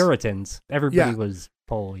were religious. Puritans. Everybody Yeah. was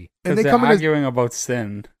holy. And Because they they're come in as arguing about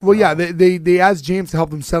sin. Well, so. yeah, they asked James to help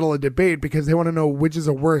them settle a debate because they want to know which is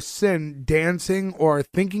a worse sin, dancing or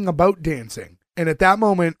thinking about dancing. And at that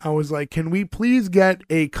moment, I was like, can we please get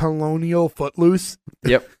a colonial Footloose?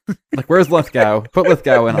 Yep. Like, where's Lithgow? Put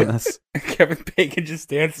Lithgow in on this. Kevin Bacon just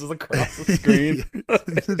dances across the screen.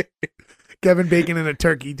 Kevin Bacon and a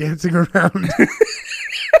turkey dancing around.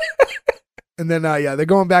 And then, they're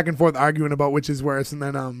going back and forth arguing about which is worse. And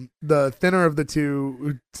then the thinner of the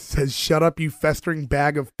two says, "Shut up, you festering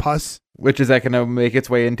bag of pus." Which is that going to make its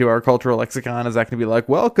way into our cultural lexicon? Is that going to be like,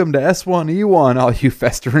 welcome to S1E1, all you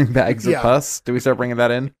festering bags of Yeah. pus? Do we start bringing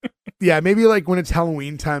that in? Yeah, maybe like when it's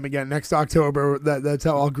Halloween time again, next October, that's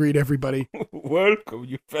how I'll greet everybody. Welcome,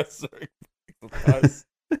 you festering us.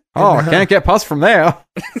 Oh, I can't get pus from there.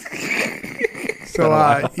 So,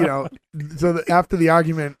 after the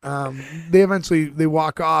argument, they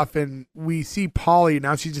walk off and we see Polly.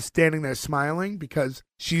 Now she's just standing there smiling because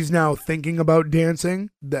she's now thinking about dancing,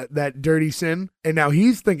 that dirty sin. And now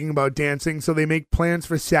he's thinking about dancing. So they make plans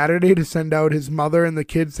for Saturday to send out his mother and the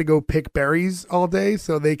kids to go pick berries all day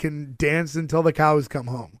so they can dance until the cows come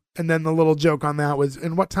home. And then the little joke on that was,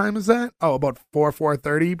 and what time is that? Oh, about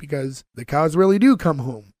 4:30 because the cows really do come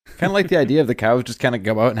home. Kind of like the idea of the cows just kind of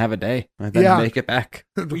go out and have a day and then Yeah. make it back.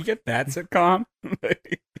 We get that sitcom?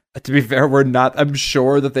 To be fair, we're not. I'm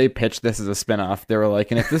sure that they pitched this as a spinoff. They were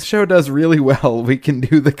like, and if this show does really well, we can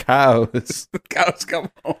do the cows. The cows come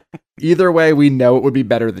home. Either way, we know it would be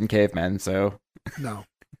better than Cavemen. So No.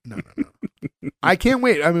 I can't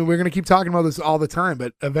wait. I mean, we're going to keep talking about this all the time,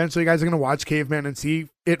 but eventually you guys are going to watch Caveman and see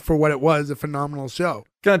it for what it was, a phenomenal show.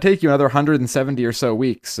 it's gonna take you another 170 or so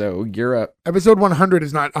weeks. So gear up. Episode 100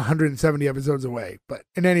 is not 170 episodes away, but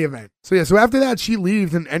in any event. So after that, she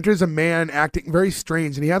leaves and enters a man acting very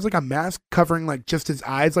strange, and he has like a mask covering like just his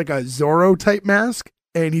eyes, like a Zorro type mask.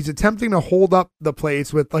 And he's attempting to hold up the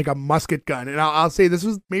place with like a musket gun. And I'll say this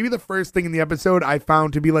was maybe the first thing in the episode I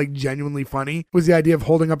found to be like genuinely funny was the idea of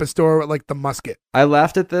holding up a store with like the musket. I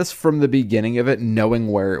laughed at this from the beginning of it, knowing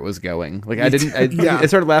where it was going. Like I didn't. Yeah. I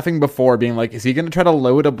started laughing before, being like, "Is he going to try to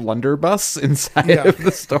load a blunderbuss inside Yeah. of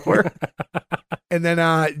the store?" And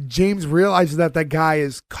then James realizes that guy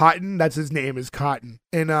is Cotton. That's his name, is Cotton.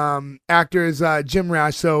 And actor is Jim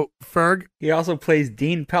Rash. So Ferg. He also plays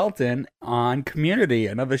Dean Pelton on Community,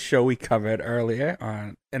 another show we covered earlier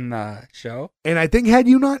in the show. And I think had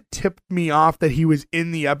you not tipped me off that he was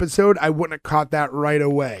in the episode, I wouldn't have caught that right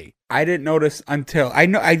away. I didn't notice until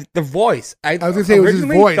the voice. I was gonna say it was his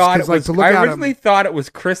voice. I I originally thought it was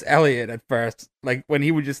Chris Elliott at first, like when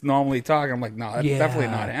he would just normally talk. I'm like, no, that's definitely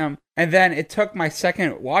not him. And then it took my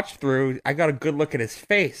second watch through. I got a good look at his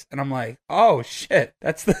face, and I'm like, oh shit,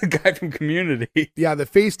 that's the guy from Community. Yeah, the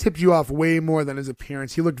face tips you off way more than his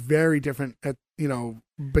appearance. He looked very different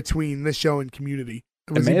between this show and Community.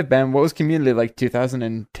 It may have been, what was Community, like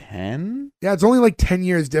 2010? Yeah, it's only like 10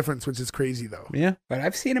 years difference, which is crazy though. Yeah. But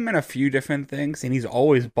I've seen him in a few different things, and he's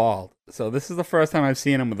always bald. So this is the first time I've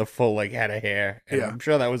seen him with a full head of hair. And I'm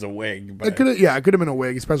sure that was a wig. But it could have been a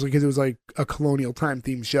wig, especially because it was like a colonial time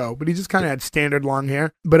themed show. But he just kind of had standard long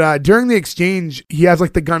hair. But during the exchange, he has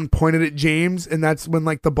like the gun pointed at James, and that's when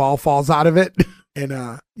like the ball falls out of it.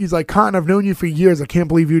 And he's like, Cotton, I've known you for years. I can't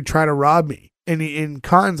believe you'd try to rob me. And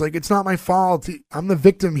Cotton's like, it's not my fault. I'm the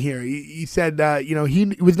victim here. He said, he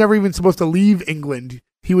was never even supposed to leave England.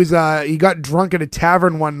 He was, he got drunk at a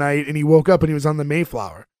tavern one night and he woke up and he was on the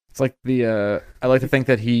Mayflower. It's like I like to think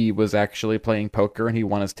that he was actually playing poker and he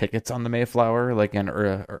won his tickets on the Mayflower, like an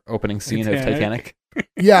opening scene of Titanic.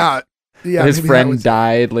 Yeah. Yeah, his friend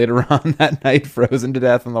died later on that night, frozen to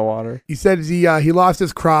death in the water. He said he lost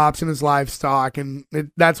his crops and his livestock, and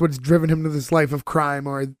that's what's driven him to this life of crime.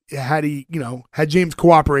 Or had James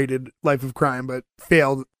cooperated, life of crime, but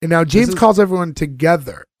failed. And now James calls everyone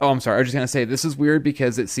together. Oh, I'm sorry. I was just going to say, this is weird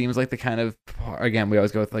because it seems like the kind of, again, we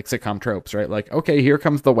always go with like sitcom tropes, right? Like, okay, here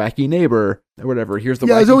comes the wacky neighbor or whatever. Here's the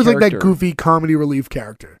wacky there's always character. Like that goofy comedy relief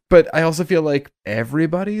character. But I also feel like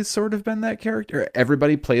everybody's sort of been that character.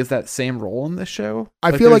 Everybody plays that same role in this show.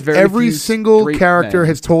 I feel like every single character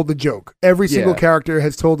has told the joke. Every single character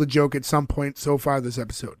has told a joke at some point so far this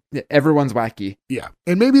episode. Yeah, everyone's wacky. Yeah.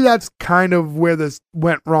 And maybe that's kind of where this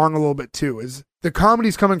went wrong a little bit too, is the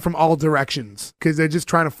comedy's coming from all directions because they're just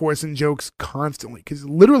trying to force in jokes constantly because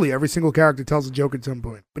literally every single character tells a joke at some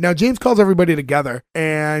point. But now James calls everybody together,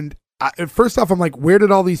 and first off, I'm like, where did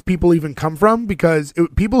all these people even come from? Because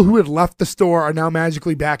people who had left the store are now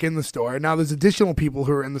magically back in the store. And now there's additional people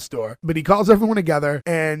who are in the store. But he calls everyone together,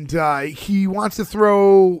 and he wants to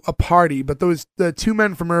throw a party. But the two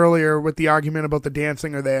men from earlier with the argument about the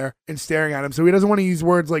dancing are there and staring at him. So he doesn't want to use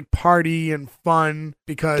words like party and fun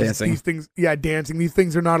because these things, dancing, these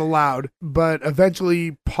things are not allowed. But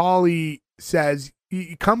eventually, Paulie says,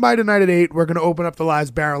 come by tonight at 8. We're going to open up the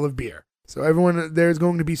last barrel of beer. So there's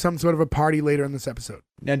going to be some sort of a party later in this episode.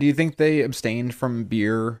 Now, do you think they abstained from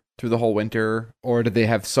beer through the whole winter, or did they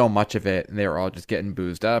have so much of it and they were all just getting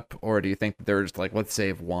boozed up, or do you think that they're just like, let's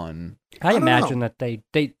save one? I imagine that they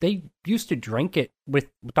used to drink it with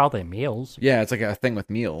all their meals. Yeah, it's like a thing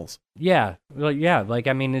with meals. Yeah, like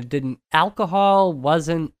I mean, alcohol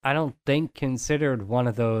wasn't, I don't think, considered one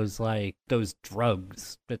of those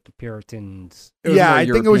drugs that the Puritans. I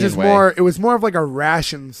think it was just more. It was more of like a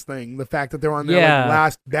rations thing. The fact that they're on their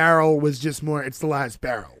last barrel was just more. It's the last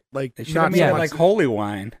barrel. Like they should have made it like holy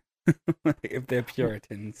wine if they're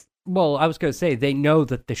Puritans. Well, I was going to say, they know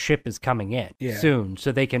that the ship is coming in soon,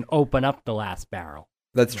 so they can open up the last barrel.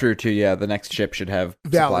 That's true too. Yeah, the next ship should have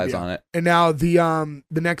supplies on it. And now the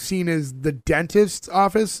next scene is the dentist's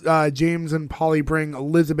office. James and Paulie bring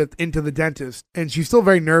Elizabeth into the dentist, and she's still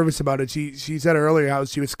very nervous about it. She said earlier how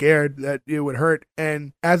she was scared that it would hurt.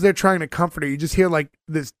 And as they're trying to comfort her, you just hear like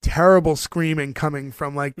this terrible screaming coming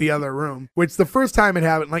from like the other room, which the first time it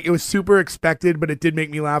happened, like it was super expected, but it did make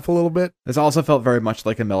me laugh a little bit. This also felt very much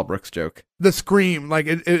like a Mel Brooks joke. The scream, like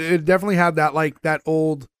it definitely had that like that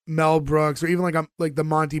old Mel Brooks, or even like the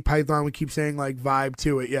Monty Python, we keep saying like vibe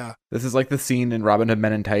to it. Yeah, this is like the scene in Robin Hood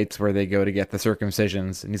Men in Tights where they go to get the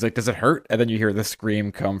circumcisions, and he's like, "Does it hurt?" And then you hear the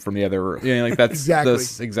scream come from the other room. Like that's exactly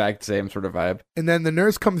this exact same sort of vibe. And then the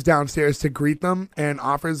nurse comes downstairs to greet them and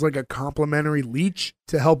offers like a complimentary leech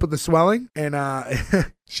to help with the swelling, and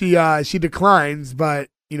she declines, but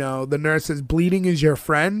the nurse says, "Bleeding is your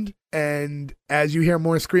friend." And as you hear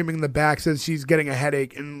more screaming in the back, says she's getting a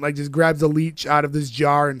headache and like just grabs a leech out of this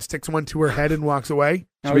jar and sticks one to her head and walks away.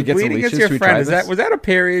 Now, bleeding is your friend. Was that a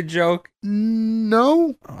period joke?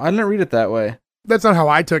 No, I didn't read it that way. That's not how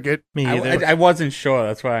I took it. Me either. I wasn't sure.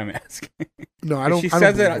 That's why I'm asking. No, I don't. She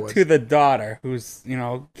says it to the daughter, who's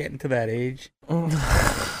getting to that age.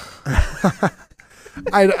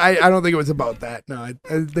 I don't think it was about that. No, I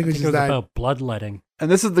think it was just that. About bloodletting. And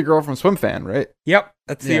this is the girl from Swim Fan, right? Yep,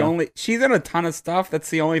 that's the only. She's in a ton of stuff. That's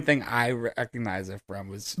the only thing I recognize her from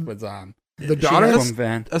was The She daughter? has Swim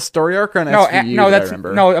Fan. A story arc on No, SVU no, that I that's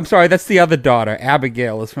remember. no. I'm sorry, that's the other daughter.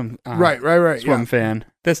 Abigail is from Right. Swim Yeah. Fan.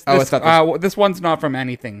 This Oh, this, it's not this one's not from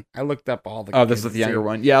anything. I looked up all the. Oh, this is kids, the younger too.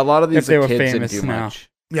 one. Yeah, a lot of these If they were kids didn't famous do now. much.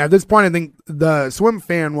 Yeah, at this point, I think the Swim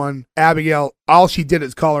Fan one, Abigail, all she did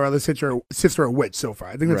is call her other sister a witch so far.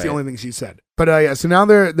 I think that's the Right. only thing she said. But yeah, so now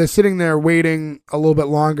they're sitting there waiting a little bit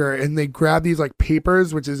longer, and they grab these like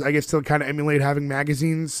papers, which is I guess to kind of emulate having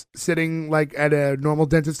magazines sitting like at a normal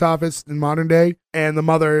dentist office in modern day. And the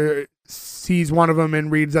mother sees one of them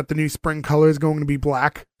and reads that the new spring color is going to be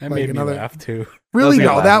black. That like made me laugh too. Really? That was a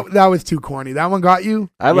No, good laugh. that was too corny. That one got you.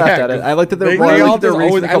 I laughed Yeah, at it. I liked that they're They all their just reason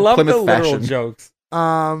always. I called love the Plymouth literal Fashion. jokes.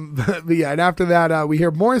 But yeah, and after that, we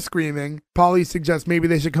hear more screaming. Polly suggests maybe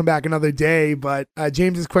they should come back another day, but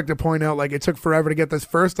James is quick to point out like it took forever to get this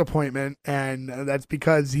first appointment, and that's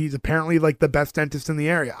because he's apparently like the best dentist in the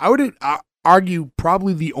area. I would argue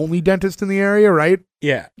probably the only dentist in the area, right?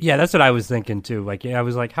 Yeah, Yeah, that's what I was thinking too. Like, yeah, I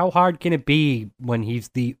was like, how hard can it be when he's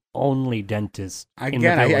the only dentist in the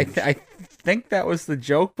again, village? I think that was the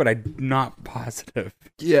joke, but I'm not positive.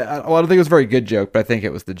 Yeah, well, I don't think it was a very good joke, but I think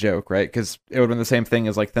it was the joke, right? Because it would have been the same thing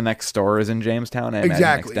as like the next store is in Jamestown. I imagine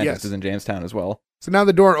Exactly, next dentist yes. is in Jamestown as well. So now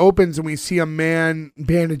the door opens and we see a man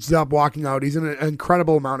bandaged up walking out. He's in an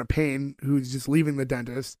incredible amount of pain who's just leaving the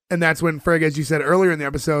dentist. And that's when Ferg, as you said earlier in the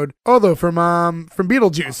episode, Otho from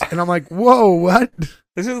Beetlejuice. And I'm like, whoa, what?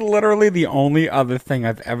 This is literally the only other thing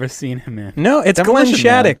I've ever seen him in. No, it's Glenn Demolition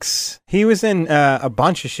Man. Shaddix. He was in a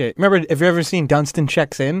bunch of shit. Remember, have you ever seen Dunstan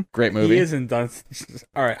Checks In? Great movie. He isn't done.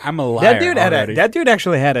 All right, I'm a liar. That dude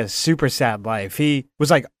actually had a super sad life. He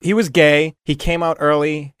was gay. He came out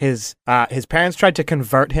early. His parents tried to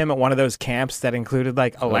convert him at one of those camps that included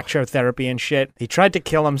like electrotherapy and shit. He tried to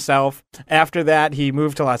kill himself. After that, he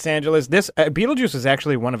moved to Los Angeles. This Beetlejuice was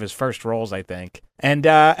actually one of his first roles, I think. And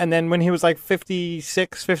then when he was like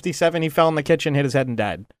 56, 57, he fell in the kitchen, hit his head, and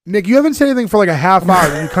died. Nick, you haven't said anything for like a half hour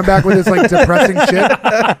and you come back with this like depressing shit.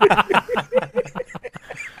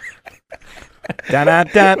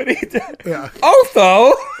 Dun-dun-dun. Yeah.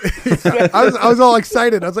 Otho. I was all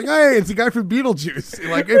excited. I was like, hey, it's the guy from Beetlejuice.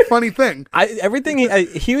 Like, a funny thing. Everything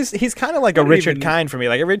he's kind of like a Richard Kind for me.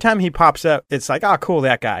 Like every time he pops up, it's like, oh, cool,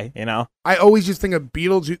 that guy, you know? I always just think of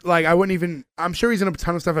Beetlejuice. Like, I wouldn't even, I'm sure he's in a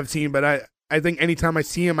ton of stuff I've seen, but I think anytime I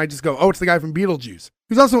see him, I just go, oh, it's the guy from Beetlejuice.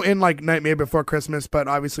 He's also in like Nightmare Before Christmas, but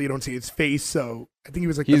obviously you don't see his face, so I think he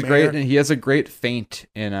was like He's the mayor. great, and he has a great feint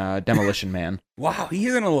in Demolition Man. Wow,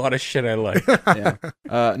 he's in a lot of shit I like. Yeah.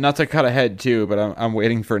 Not to cut ahead too, but I'm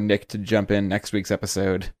waiting for Nick to jump in. Next week's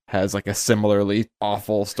episode has like a similarly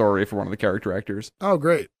awful story for one of the character actors. Oh,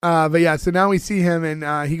 great. But yeah, so now we see him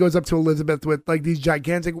and he goes up to Elizabeth with like these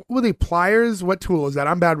gigantic, were they pliers? What tool is that?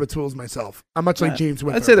 I'm bad with tools myself. I'm much like James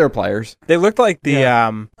with I'd say they're pliers. They look like the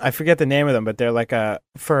I forget the name of them, but they're like They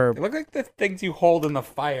look like the things you hold in the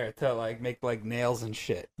fire to like make like nails and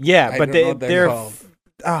shit. yeah, I but don't know what they're they're called.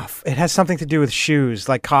 it has something to do with shoes.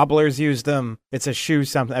 Like cobblers use them. It's a shoe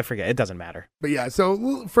something. I forget. It doesn't matter. But yeah,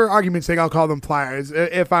 so for argument's sake, I'll call them pliers.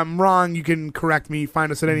 If I'm wrong, you can correct me.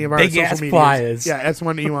 Find us at any of our Big social ass medias. pliers. Yeah,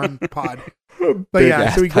 S1E1 pod. But Big yeah,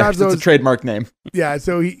 ass so he grabs pliers. those. It's a trademark name. Yeah,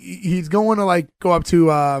 so he's going to like go up to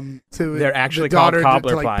They're actually the daughter called to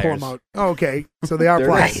cobbler like pull him pliers. out. Oh, okay, so they are They're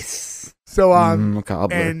pliers. Nice. So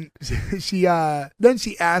Cobbler. and she then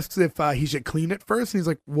she asks if he should clean it first, and he's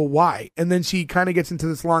like, well, why? And then she kind of gets into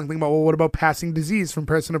this long thing about, well, what about passing disease from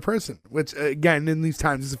person to person, which again in these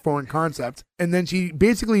times is a foreign concept. And then she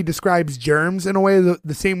basically describes germs in a way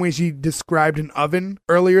the same way she described an oven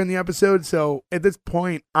earlier in the episode. So at this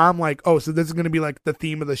point, I'm like, oh, so this is going to be like the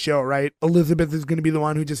theme of the show, right? Elizabeth is going to be the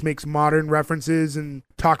one who just makes modern references and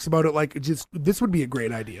talks about it like just this would be a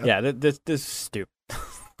great idea. Yeah, this is stupid.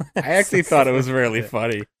 I actually thought it was really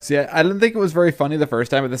funny. See, I didn't think it was very funny the first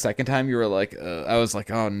time, but the second time you were like, I was like,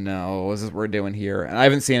 oh no, what is this we're doing here? And I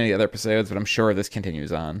haven't seen any other episodes, but I'm sure this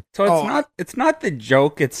continues on. So it's not the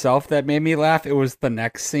joke itself that made me laugh. It was the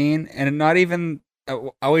next scene, and not even.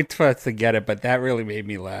 I'll wait for us to get it, but that really made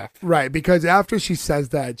me laugh. Right, because after she says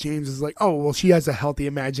that, James is like, oh, well, she has a healthy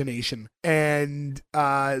imagination. And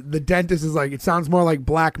the dentist is like, it sounds more like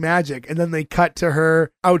black magic. And then they cut to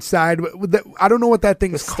her outside. I don't know what that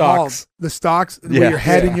thing is called. Stalks. The stalks, where your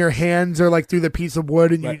head and your hands are like through the piece of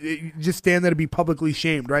wood, and you just stand there to be publicly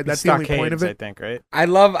shamed, right? That's the only point of I it. think, right? I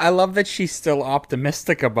love that she's still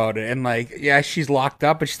optimistic about it, and like, yeah, she's locked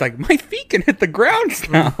up, but she's like, my feet can hit the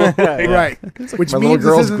ground now. Right. Which My means little this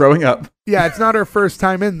girl's isn't- growing up. Yeah, it's not her first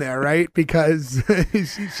time in there, right? Because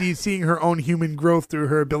she's seeing her own human growth through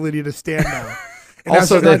her ability to stand now. And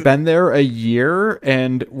Also, now she's they've been there a year,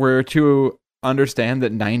 and we're to understand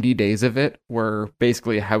that 90 days of it were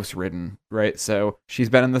basically house ridden, right? So she's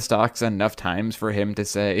been in the stocks enough times for him to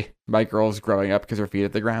say, my girl's growing up because her feet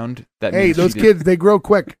at the ground. That Hey, means those kids, they grow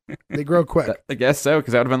quick. They grow quick. I guess so,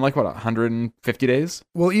 because that would have been like, what, 150 days?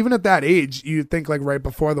 Well, even at that age, you'd think like right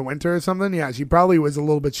before the winter or something. Yeah, she probably was a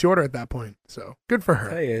little bit shorter at that point. So good for I tell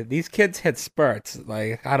her. you, these kids hit spurts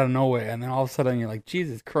like out of nowhere, and then all of a sudden you're like,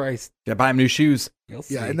 Jesus Christ. Yeah, buy him new shoes. You'll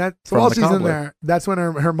see. Yeah, and that so From while the she's in cobbler. there, that's when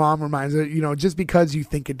her mom reminds her, just because you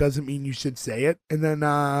think it doesn't mean you should say it. And then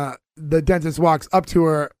the dentist walks up to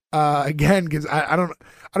her again because I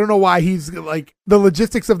don't know why he's like the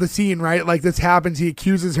logistics of the scene, right? Like this happens, he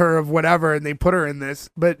accuses her of whatever, and they put her in this,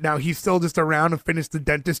 but now he's still just around to finish the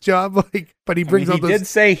dentist job. Like, but he brings he up this. did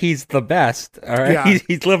say he's the best. All right, Yeah.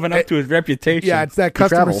 he's living up to his reputation. Yeah, it's that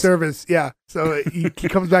customer travels. service. Yeah. So he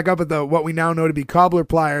comes back up with the what we now know to be cobbler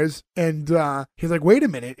pliers, and he's like, "Wait a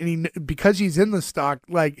minute!" And he, because she's in the stock,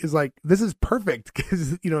 like, is like, "This is perfect,"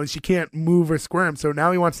 because she can't move or squirm. So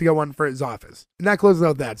now he wants to get one for his office, and that closes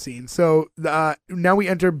out that scene. So now we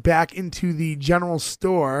enter back into the general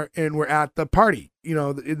store, and we're at the party.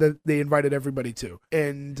 That they invited everybody to.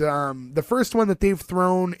 And the first one that they've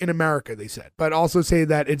thrown in America, they said, but also say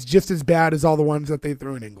that it's just as bad as all the ones that they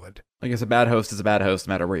threw in England. I guess a bad host is a bad host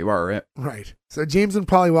no matter where you are, right? Right. So James and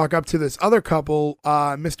Polly walk up to this other couple,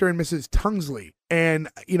 Mr. and Mrs. Tungsley. And,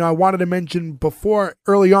 I wanted to mention before,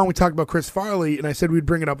 early on, we talked about Chris Farley, and I said we'd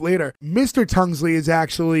bring it up later. Mr. Tungsley is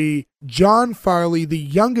actually John Farley, the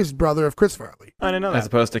youngest brother of Chris Farley. I didn't know As that.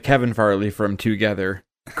 opposed to Kevin Farley from Together.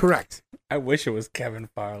 Correct. I wish it was Kevin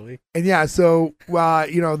Farley. And yeah, so,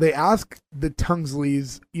 they ask the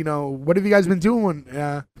Tungsleys, what have you guys been doing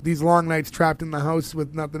these long nights trapped in the house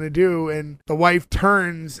with nothing to do? And the wife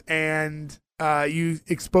turns and you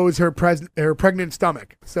expose her pregnant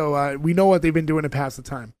stomach. So we know what they've been doing to pass the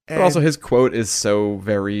time. But also his quote is so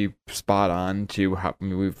very spot on to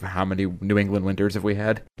how many New England winters have we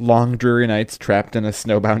had? Long, dreary nights trapped in a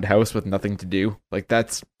snowbound house with nothing to do. Like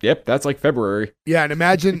that's like February. Yeah, and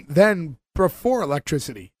imagine then before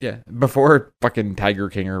electricity. Yeah, before fucking Tiger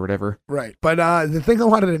King or whatever. Right. But the thing I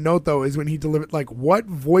wanted to note, though, is when he delivered, like, what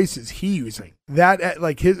voice is he using? That,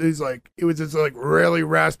 like, his is like, it was just, like, really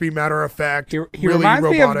raspy, matter of fact. He really reminds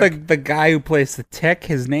robotic. me of the guy who plays the Tick.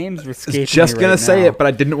 His name's escaping I was just me gonna right say now. it, but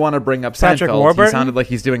I didn't want to bring up Patrick Seinfeld. Warburton? He sounded like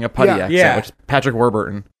he's doing a putty Yeah. accent, Yeah. which is Patrick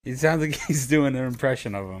Warburton. It sounds like he's doing an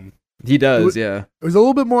impression of him. He does, yeah. It was a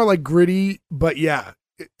little bit more, like, gritty, but yeah,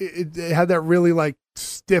 it had that really, like,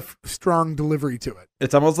 stiff, strong delivery to it.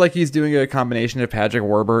 It's almost like he's doing a combination of Patrick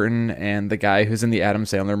Warburton and the guy who's in the Adam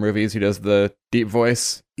Sandler movies who does the deep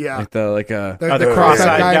voice. Yeah. Like The The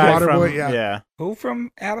cross-eyed guy, from, Waterboy, yeah. yeah. Who from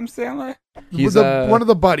Adam Sandler? he's one of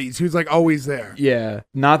the buddies who's, like, always there. Yeah,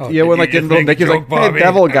 not Oh, when did like you in just Little make Nick, he's joke, like, "Hey, Bobby?"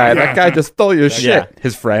 devil guy, Yeah. that guy just stole your shit." Yeah.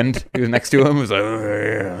 His friend who's next to him was like,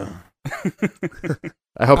 "Oh, yeah."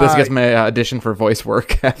 I hope this gets my audition for voice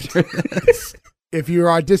work after this. If you're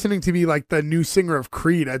auditioning to be, like, the new singer of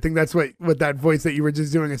Creed, I think that's what that voice that you were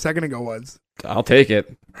just doing a second ago was. I'll take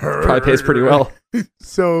it. Probably pays pretty well.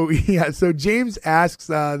 So James asks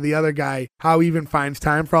the other guy how he even finds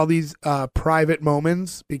time for all these private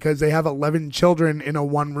moments because they have 11 children in a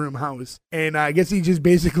one-room house. And I guess he just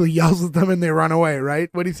basically yells at them and they run away, right?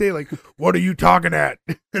 What do you say? Like, what are you talking at?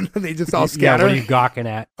 And then they just all Yeah, scatter. what are you gawking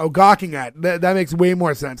at? Oh, gawking at. That makes way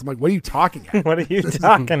more sense. I'm like, what are you talking at? What are you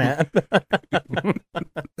talking at?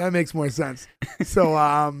 That makes more sense. So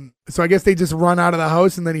I guess they just run out of the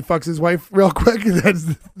house and then he fucks his wife real quick.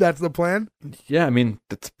 That's the plan. Yeah, I mean,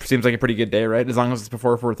 that seems like a pretty good day, right? As long as it's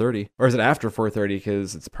before 4:30. Or is it after 4:30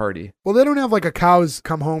 because it's a party? Well, they don't have like a cows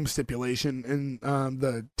come home stipulation in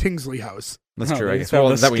the Tingsley house. That's No, true, they I just guess. have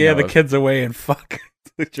Well, to that we scare know the of. kids away and fuck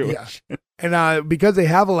situation. And because they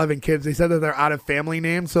have 11 kids, they said that they're out of family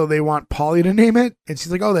names, so they want Polly to name it. And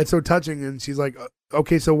she's like, oh, that's so touching. And she's like,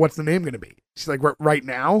 okay, so what's the name going to be? She's like, right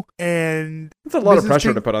now? And It's a lot of Mrs. pressure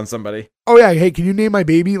Ting- to put on somebody. oh, yeah, hey, can you name my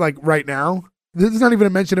baby, like, right now? This is not even a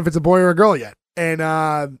mention if it's a boy or a girl yet.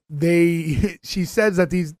 And she says that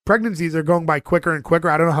these pregnancies are going by quicker and quicker.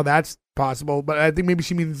 I don't know how that's possible, but I think maybe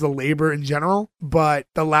she means the labor in general. But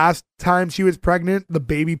the last time she was pregnant, the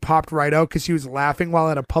baby popped right out because she was laughing while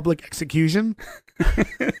at a public execution.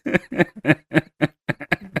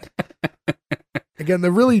 Again,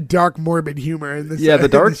 the really dark, morbid humor in this. Yeah, the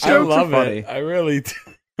dark in this I show. jokes are love funny. it. I really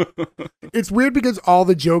do. It's weird because all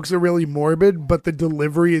the jokes are really morbid, but the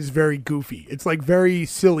delivery is very goofy. It's like very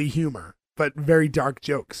silly humor, but very dark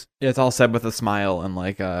jokes. Yeah, it's all said with a smile and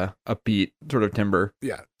like a upbeat sort of timbre.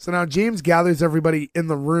 Yeah. So now James gathers everybody in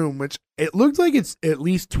the room, which it looks like it's at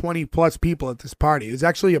least 20 plus people at this party. It's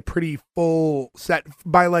actually a pretty full set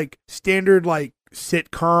by like standard like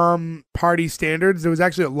sitcom party standards, there was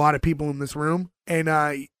actually a lot of people in this room.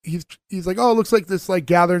 And he's like, oh, it looks like this like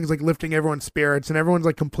gathering is like lifting everyone's spirits, and everyone's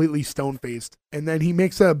like completely stone faced. And then he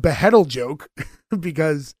makes a beheadal joke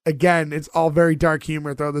because again, it's all very dark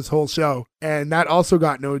humor throughout this whole show, and that also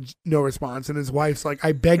got no response. And his wife's like,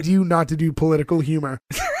 I begged you not to do political humor.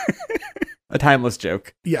 A timeless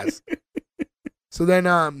joke. Yes. So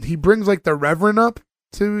then he brings like the Reverend up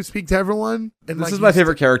to speak to everyone. And This like, is my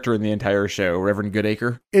favorite character in the entire show, Reverend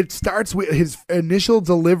Goodacre. It starts with his initial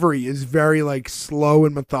delivery is very like slow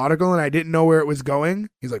and methodical, and I didn't know where it was going.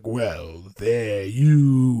 He's like, well, there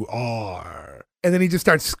you are. And then he just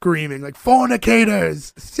starts screaming like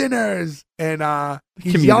fornicators, sinners, and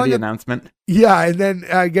he's Community yelling announcement. Yeah, and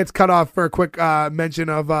then gets cut off for a quick mention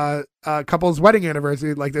of a couple's wedding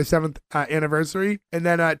anniversary, like their 7th anniversary. And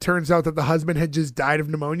then it turns out that the husband had just died of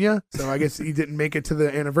pneumonia. So I guess he didn't make it to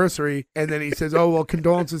the anniversary. And then he says, oh, well,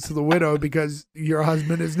 condolences to the widow because your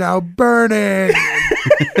husband is now burning.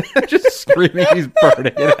 Just screaming he's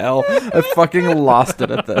burning in hell. I fucking lost it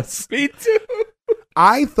at this. Me too.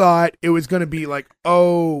 I thought it was going to be like,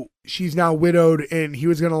 oh, she's now widowed and he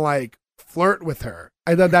was going to like flirt with her.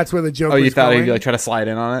 I thought that's where the joke was Oh, you thought going. he'd like try to slide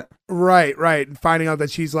in on it? Right. And finding out that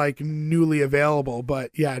she's like newly available. But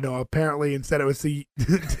yeah, no, apparently instead it was to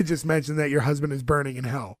just mention that your husband is burning in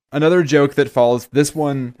hell. Another joke that falls, this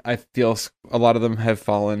one, I feel a lot of them have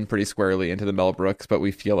fallen pretty squarely into the Mel Brooks, but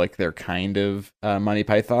we feel like they're kind of Monty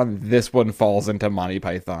Python. This one falls into Monty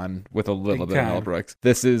Python with a little bit of Mel Brooks.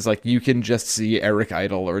 This is like, you can just see Eric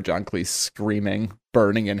Idle or John Cleese screaming,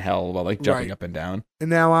 burning in hell while like jumping up and down. And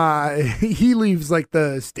now he leaves like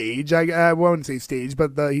the stage. I won't say stage,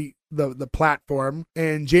 but the platform,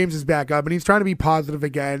 and James is back up and he's trying to be positive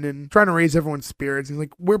again and trying to raise everyone's spirits. He's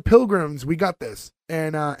like, we're pilgrims, we got this.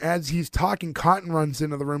 And as he's talking, Cotton runs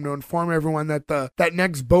into the room to inform everyone that that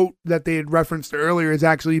next boat that they had referenced earlier has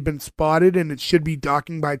actually been spotted and it should be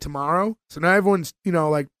docking by tomorrow. So now everyone's,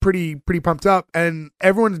 like pretty pumped up, and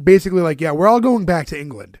everyone's basically like, yeah, we're all going back to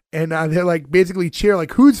England. And they're like basically cheer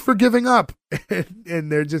like, who's for giving up? And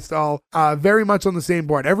they're just all very much on the same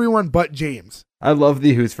board. Everyone but James. I love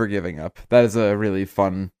the who's for giving up. That is a really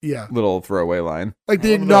fun little throwaway line. Like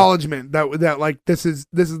the acknowledgement that like this is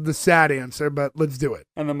the sad answer, but let's do it.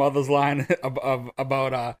 And the mother's line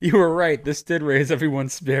about you were right, this did raise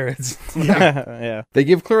everyone's spirits. Yeah. They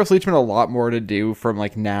give Cloris Leachman a lot more to do from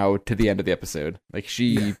like now to the end of the episode. Like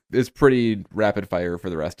she is pretty rapid fire for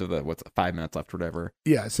the rest of the 5 minutes left or whatever.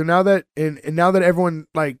 Yeah. So now that and now that everyone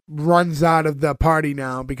like runs out of the party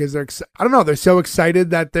now because they're I don't know, they're so excited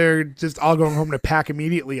that they're just all going home to pack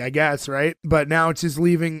immediately, I guess, right? But now it's just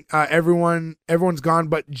leaving everyone's gone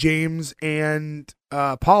but James and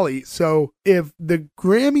Polly. So if the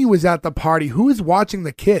Grammy was at the party, who is watching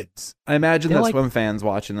the kids? I imagine that Swim Fan's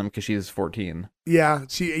watching them because she's 14. Yeah,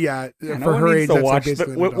 no for her age, that's like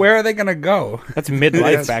basically where are they gonna go? That's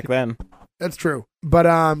midlife back then. That's true. But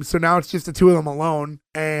so now it's just the two of them alone,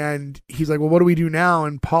 and he's like, well, what do we do now?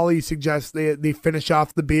 And Polly suggests they finish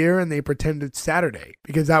off the beer and they pretend it's Saturday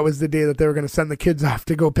because that was the day that they were going to send the kids off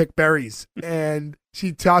to go pick berries. And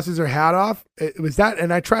she tosses her hat off. It was that,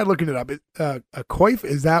 and I tried looking it up. A coif,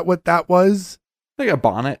 is that what that was? Like a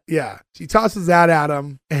bonnet. Yeah. She tosses that at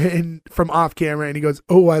him and from off camera, and he goes,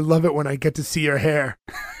 oh, I love it when I get to see your hair.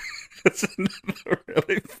 That's another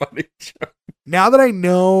really funny joke. Now that I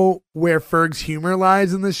know where Ferg's humor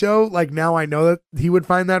lies in the show, like now I know that he would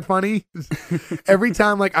find that funny. Every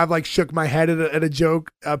time like I've like shook my head at a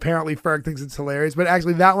joke, apparently Ferg thinks it's hilarious. But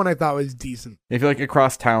actually that one I thought was decent. I feel like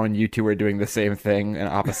across town you two are doing the same thing in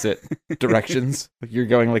opposite directions. Like you're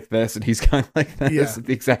going like this and he's going like this at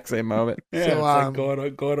the exact same moment. Yeah, so, it's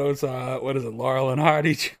like Gordo's what is it, Laurel and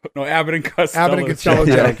Hardy joke? No, Abbott and Costello. Abbott and Costello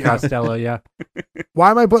joke. Costello, yeah.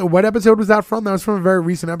 Why am I what episode was that from? That was from a very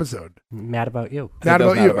recent episode. Mad About You. Mad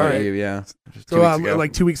About You. All right. Yeah. So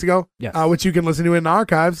like 2 weeks ago, which you can listen to in the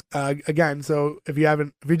archives again. So if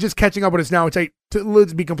you're just catching up with us now, which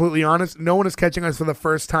let's be completely honest, no one is catching us for the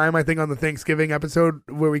first time. I think on the Thanksgiving episode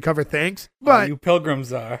where we cover thanks, but you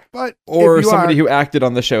pilgrims are, or somebody who acted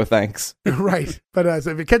on the show. Thanks, right? But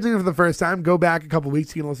so if you're catching it for the first time, go back a couple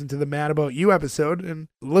weeks. You can listen to the Mad About You episode and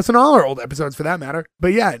listen to all our old episodes for that matter.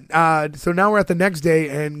 But yeah, so now we're at the next day,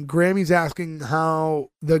 and Grammy's asking how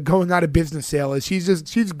the going out of business sale is.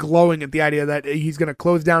 She's glowing at the idea that he's going to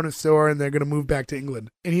close down his store and they're going to move back to England.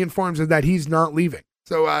 And he informs her that he's not leaving.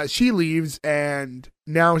 So she leaves, and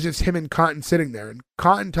now it's just him and Cotton sitting there. And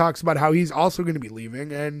Cotton talks about how he's also going to be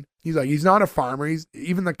leaving, and he's like, he's not a farmer.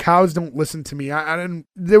 Even the cows don't listen to me. I didn't.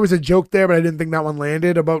 There was a joke there, but I didn't think that one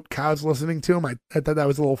landed about cows listening to him. I thought that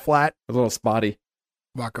was a little flat, a little spotty.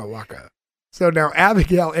 Waka waka. So now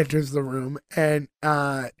Abigail enters the room and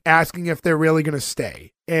asking if they're really going to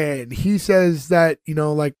stay. And he says that,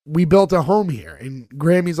 like, we built a home here. And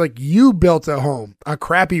Grammy's like, you built a home, a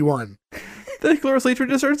crappy one. The Cloris Leachman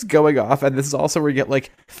just starts going off, and this is also where we get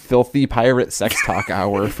like filthy pirate sex talk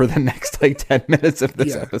hour for the next like 10 minutes of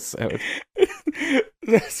this episode.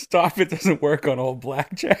 Stop, it doesn't work on old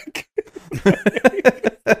blackjack.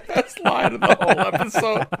 That's line of the whole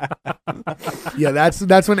episode. Yeah,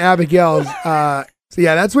 that's when Abigail's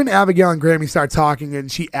that's when Abigail and Grammy start talking,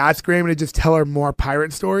 and she asks Grammy to just tell her more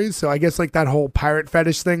pirate stories. So I guess like that whole pirate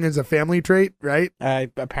fetish thing is a family trait, right?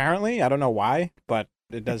 Apparently, I don't know why, but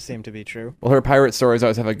it does seem to be true. Well, her pirate stories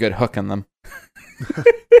always have a good hook in them.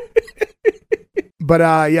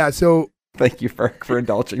 But so thank you for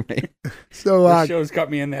indulging me. So this show's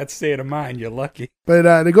got me in that state of mind. You're lucky.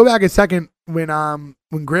 But to go back a second, when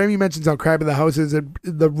Grammy mentions how crappy the house is,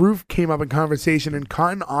 the roof came up in conversation, and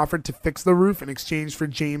Cotton offered to fix the roof in exchange for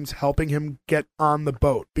James helping him get on the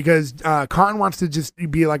boat, because Cotton wants to just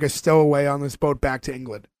be like a stowaway on this boat back to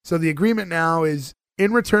England. So the agreement now is,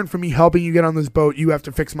 in return for me helping you get on this boat, you have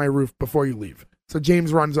to fix my roof before you leave. So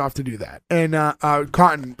James runs off to do that. And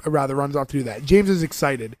Cotton, rather, runs off to do that. James is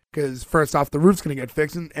excited because, first off, the roof's going to get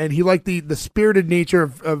fixed. And he liked the spirited nature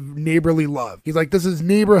of neighborly love. He's like, this is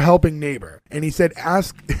neighbor helping neighbor. And he said,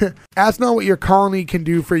 ask not what your colony can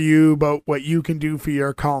do for you, but what you can do for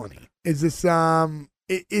your colony. Is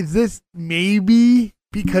this maybe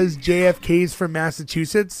because JFK's from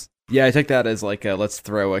Massachusetts? Yeah, I took that as like let's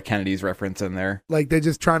throw a Kennedy's reference in there. Like they're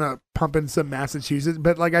just trying to pump in some Massachusetts,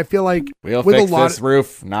 but like I feel like we'll fix this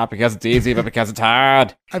roof not because it's easy, but because it's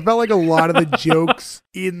hard. I felt like a lot of the jokes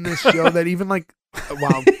in this show that even like,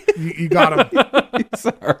 wow, you got him.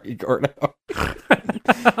 Sorry, Gordo.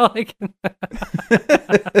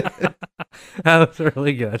 That was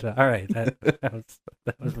really good. All right, that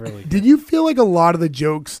was really good. Did you feel like a lot of the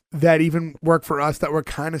jokes that even work for us that were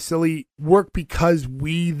kind of silly work because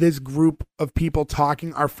this group of people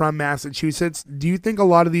talking are from Massachusetts? Do you think a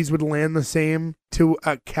lot of these would land the same to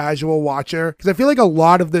a casual watcher? Because I feel like a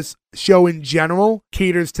lot of this show in general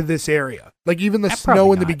caters to this area. Like even the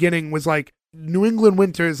snow in the beginning was like, New England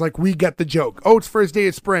winter is like, we get the joke. Oh, it's first day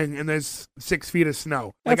of spring and there's 6 feet of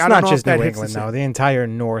snow. Like, That's not just New England, though. The entire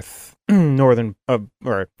northern,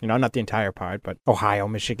 or not the entire part, but Ohio,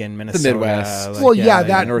 Michigan, Minnesota. The Midwest.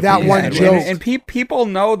 That one joke. And people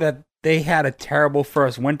know that they had a terrible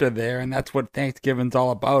first winter there, and that's what Thanksgiving's all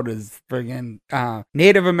about, is friggin'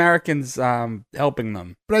 Native Americans helping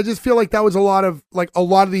them. But I just feel like that was a lot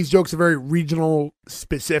of these jokes are very regional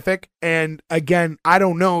specific. And again, I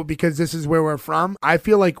don't know, because this is where we're from. I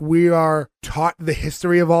feel like we are taught the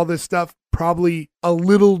history of all this stuff probably a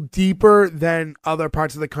little deeper than other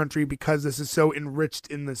parts of the country because this is so enriched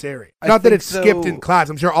in this area. Not that it's skipped in class.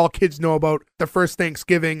 I'm sure all kids know about the first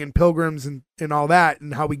Thanksgiving and Pilgrims and all that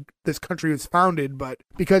and how this country was founded, but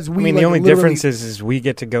because the only difference is we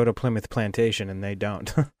get to go to Plymouth Plantation and they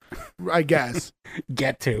don't. I guess.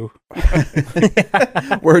 Get to.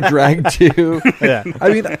 We're dragged to. Yeah. I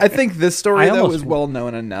mean, I think this story, though, is well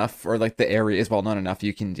known enough, or like the area is well known enough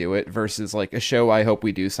you can do it, versus like a show I hope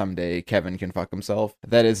we do someday, Kevin Can Fuck Himself,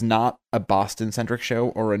 that is not a Boston-centric show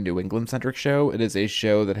or a New England-centric show. It is a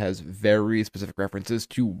show that has very specific references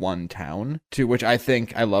to one town, to which I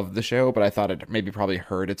think I love the show, but I thought it maybe probably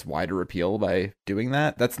hurt its wider appeal by doing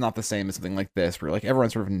that. That's not the same as something like this, where like everyone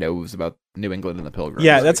sort of knows about New England and the Pilgrims.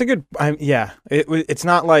 Yeah, that's a good. It's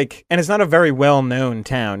not like, and it's not a very well-known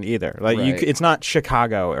town either. Like it's not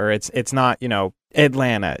Chicago, or it's not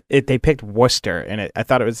Atlanta. They picked Worcester, and I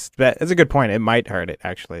thought it's a good point. It might hurt it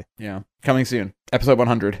actually. Yeah, coming soon, episode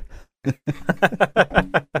 100.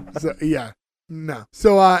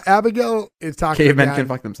 So Abigail is talking. Cavemen can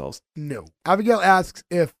fuck themselves. No, Abigail asks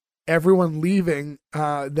if everyone leaving,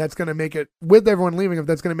 if that's going to make it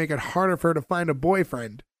harder for her to find a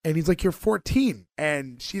boyfriend. And he's like, you're 14.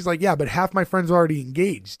 And she's like, yeah, but half my friends are already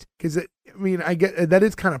engaged. Because, I get that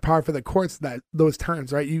is kind of par for the course those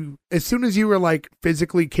times, right? As soon as you were like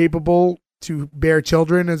physically capable to bear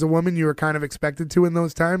children as a woman, you were kind of expected to in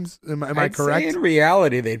those times. Am I correct? Say in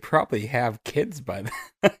reality, they'd probably have kids by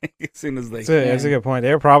then, as soon as they can. That's a good point.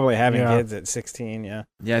 They were probably having kids at 16, yeah.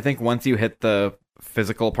 Yeah, I think once you hit the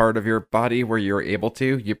physical part of your body where you're able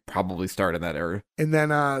to, you probably start in that era. And then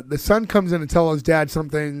the son comes in and tells his dad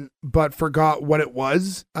something, but forgot what it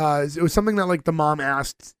was. It was something that like the mom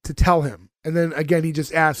asked to tell him. And then again, he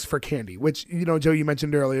just asks for candy, which, Joe, you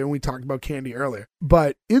mentioned earlier, and we talked about candy earlier.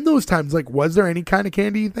 But in those times, like, was there any kind of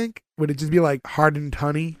candy, you think? would it just be like hardened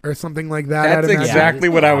honey or something like that? That's I'd imagine? exactly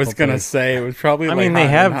what I was Probably. gonna say. It was probably I like mean, they hot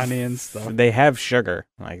have and honey and stuff. They have sugar.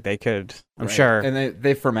 Like they could. I'm Right. sure. And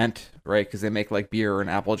they ferment, right? Because they make like beer and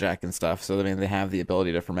Applejack and stuff. So I mean, they have the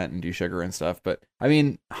ability to ferment and do sugar and stuff. But I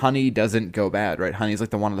mean, honey doesn't go bad, right? Honey is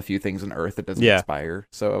like one of the few things on Earth that doesn't expire.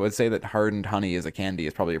 So I would say that hardened honey as a candy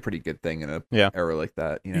is probably a pretty good thing in a era like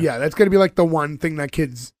that. You know? Yeah, that's gonna be like the one thing that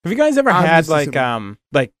kids. Have you guys ever I'm had just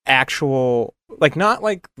like actual, like not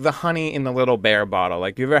like the honey in the little bear bottle?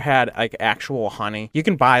 Like you ever had like actual honey? You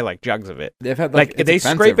can buy like jugs of it. They've had Like it's they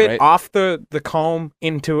expensive, scrape it right? off the comb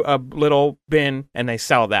into a little bin and they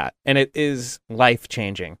sell that. And it is life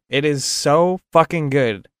changing. It is so fucking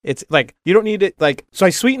good. It's like you don't need it so I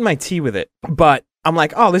sweeten my tea with it, but I'm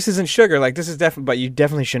like, oh, this isn't sugar. Like this is definitely, but you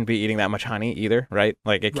definitely shouldn't be eating that much honey either, right?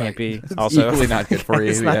 Like it can't be It's also equally not good for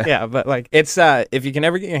you. It's not- yeah, but like it's if you can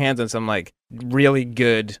ever get your hands on some like really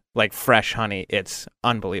good like fresh honey, it's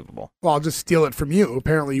unbelievable. Well, I'll just steal it from you.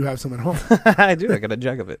 Apparently, you have some at home. I do. I got a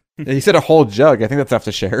jug of it. You said a whole jug. I think that's enough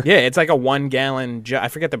to share. Yeah, it's like a 1 gallon jug. I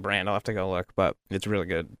forget the brand. I'll have to go look, but it's really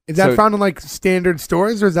good. Is that So- found in like standard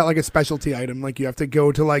stores, or is that like a specialty item? Like you have to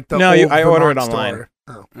go to like the No, old I order Vermont it online. store?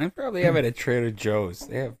 Oh. I probably have it at Trader Joe's.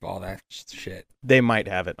 They have all that shit. They might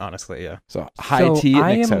have it, honestly. Yeah. So high So tea at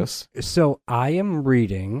I Nick's am- house. So I am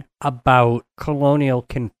reading about Colonial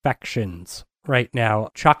confections right now.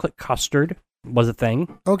 Chocolate custard was a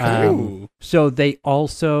thing. Okay. Ooh. So they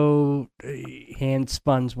also hand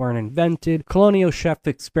spuns weren't invented. Colonial chef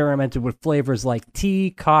experimented with flavors like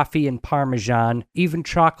tea, coffee, and parmesan. Even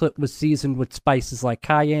chocolate was seasoned with spices like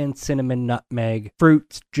cayenne, cinnamon, nutmeg,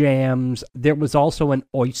 fruits, jams. There was also an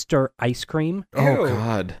oyster ice cream Oh Ew.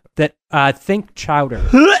 God. that think chowder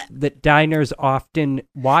that diners often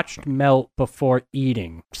watched melt before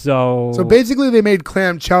eating. So Basically, they made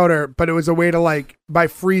clam chowder, but it was a way to like by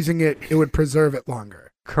freezing it, it would preserve it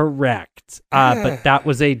longer. correct. But that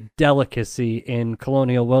was a delicacy in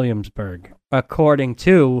Colonial Williamsburg, according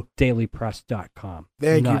to dailypress.com.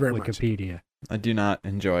 Thank you not very much. Wikipedia. I do not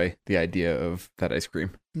enjoy the idea of that ice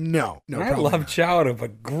cream. No, I probably love not. chowder,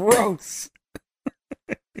 but gross.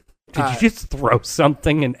 Did you just throw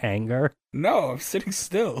something in anger? No, I'm sitting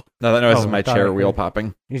still. No, that noise is Oh, my I thought chair it wheel was-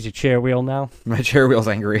 popping. Is your chair wheel now? My chair wheel's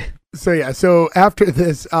angry. So yeah, so after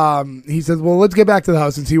this, he says, "Well, let's get back to the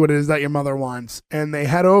house and see what it is that your mother wants." And they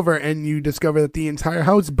head over, and you discover that the entire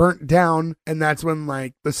house burnt down. And that's when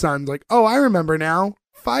like the son's like, "Oh, I remember now,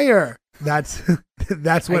 fire." That's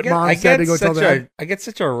that's what mom said to go tell dad. I get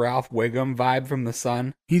such a Ralph Wiggum vibe from the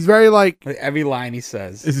son. He's very like, Like every line he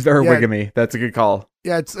says. This is very Yeah. Wiggamy. That's a good call.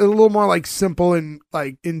 yeah, it's a little more like simple and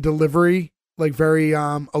like in delivery, like very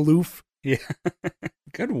aloof.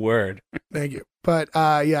 Good word. Thank you. But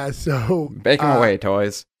yeah, so Bake them away,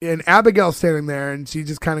 toys. and Abigail's standing there, and she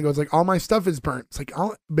just kind of goes like, "All my stuff is burnt." It's like,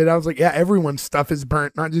 but I was like, "Yeah, everyone's stuff is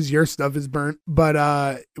burnt, not just your stuff is burnt." But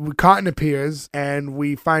Cotton appears, and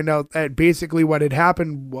we find out that basically what had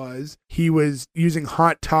happened was he was using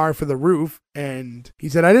hot tar for the roof, and he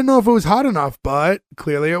said, "I didn't know if it was hot enough, but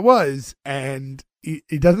clearly it was." And he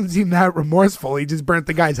doesn't seem that remorseful. He just burnt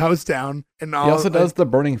the guy's house down, and all. He also does the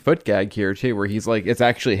burning foot gag here too, where he's like, it's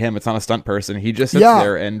actually him. It's not a stunt person. He just sits Yeah.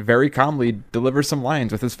 there and very calmly delivers some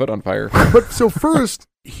lines with his foot on fire. But so first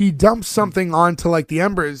he dumps something onto like the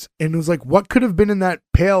embers, and it was like, what could have been in that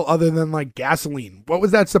pail other than like gasoline? What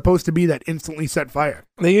was that supposed to be that instantly set fire?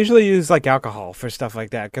 They usually use like alcohol for stuff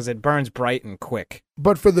like that because it burns bright and quick.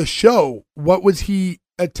 But for the show, what was he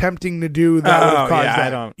attempting to do that would have caused yeah, I that?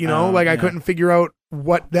 don't- You know, like I yeah. couldn't figure out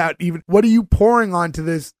what are you pouring onto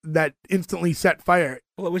this that instantly set fire?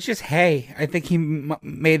 Well, it was just hay. I think he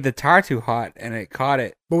made the tar too hot and it caught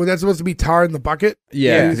it. But was that supposed to be tar in the bucket?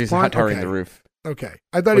 Yeah, he because was he's pouring? hot tarring Okay. the roof. Okay,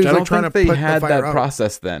 I thought Which he I was don't like trying think to they put had the fire that out.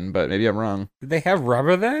 process then, but maybe I'm wrong. Did they have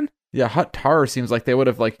rubber then? Yeah, hot tar seems like they would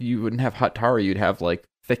have like you wouldn't have hot tar, you'd have like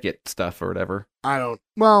thicket stuff or whatever.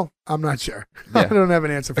 Well, I'm not sure. I Yeah. don't have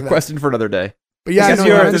an answer for A that. question for another day. But yeah, I This know is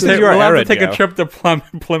your- that's- this is your we'll have era, to take Joe. a trip to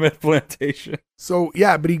Plymouth Plantation. So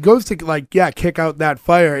yeah, but he goes to kick out that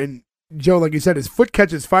fire, and Joe, like you said, his foot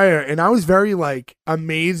catches fire, and I was very like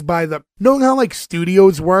amazed by knowing how like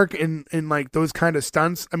studios work in like those kind of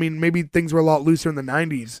stunts. I mean, maybe things were a lot looser in the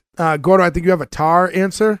 90s. Gordo, I think you have a tar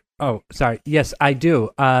answer. Oh, sorry. Yes, I do.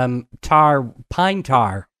 Pine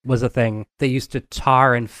tar was a thing. They used to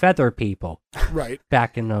tar and feather people Right.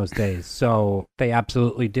 back in those days. So they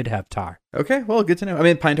absolutely did have tar. Okay, well, good to know. I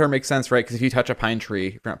mean, pine tar makes sense, right? Because if you touch a pine tree,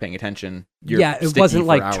 if you're not paying attention, you're Yeah, it sticky wasn't for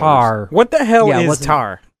like hours. tar. What the hell Yeah, it is wasn't-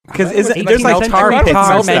 tar? Because Like there's like tar tar pits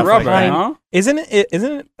and pits stuff rubber, like that. huh? Isn't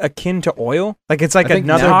it akin to oil? Like it's like I think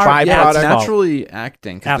another tar- Yeah, it's byproduct. naturally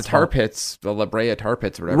acting because the tar Asphalt. pits, the La Brea tar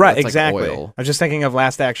pits or whatever. Right, that's exactly. Like oil. I was just thinking of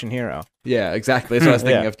Last Action Hero. Yeah, exactly. That's what I was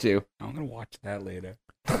thinking Yeah. of too. I'm gonna watch that later.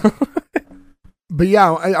 But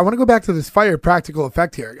yeah, I want to go back to this fire practical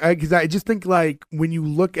effect here because I just think like when you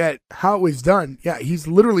look at how it was done, yeah, he's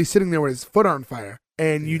literally sitting there with his foot on fire.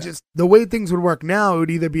 And you just, the way things would work now, it would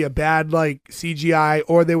either be a bad like CGI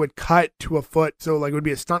or they would cut to a foot. So like it would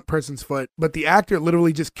be a stunt person's foot. But the actor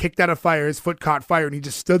literally just kicked out of fire. His foot caught fire and he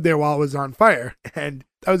just stood there while it was on fire. And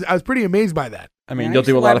I was pretty amazed by that. I mean, Man, you'll used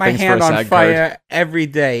to do a lot light of my things for a hand on SAG fire card. every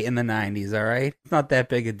day in the 90s, all right? It's not that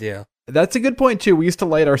big a deal. That's a good point too. We used to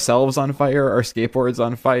light ourselves on fire, our skateboards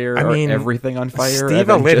on fire, I mean, everything on fire. Steve and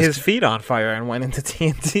then lit just- his feet on fire and went into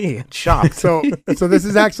TNT and shocked. So this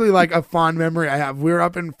is actually like a fond memory I have. We were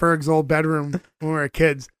up in Ferg's old bedroom when we were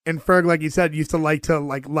kids. And Ferg, like you said, used to like to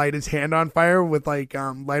like light his hand on fire with like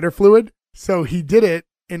lighter fluid. So he did it.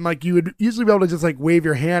 And like you would usually be able to just like wave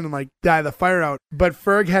your hand and like dye the fire out. But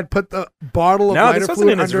Ferg had put the bottle of No, lighter this wasn't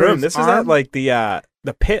fluid in his under room. his This was arm. at like the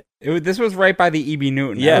pit. This was right by the E.B.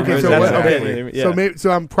 Newton. Yeah, Okay, it was so at what- the okay. pit. Yeah.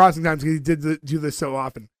 So I'm crossing times because he did do this so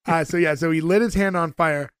often. So he lit his hand on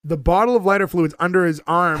fire. The bottle of lighter fluid's under his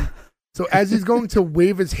arm. So as he's going to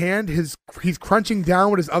wave his hand, he's crunching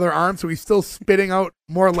down with his other arm, so he's still spitting out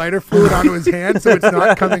more lighter fluid onto his hand, so it's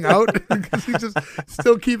not coming out because he's just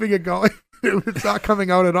still keeping it going. It's not coming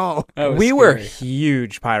out at all. We were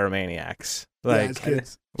huge pyromaniacs. Yeah, Like as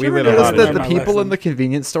kids. we Did you lit ever a lot notice of that my the people lesson. in the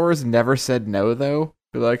convenience stores never said no though?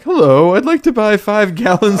 They're like, "Hello, I'd like to buy 5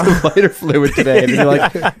 gallons of lighter fluid today." And you're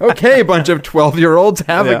like, "Okay, bunch of 12-year-olds,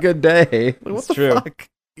 have Yeah. a good day." Like, what It's the true. fuck?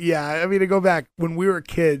 Yeah, I mean to go back when we were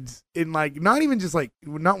kids, in like not even just like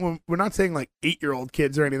we're not saying like 8-year-old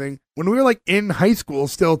kids or anything. When we were like in high school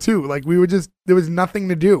still too, like we were just there was nothing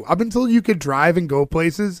to do up until you could drive and go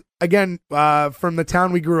places. Again, from the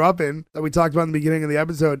town we grew up in that we talked about in the beginning of the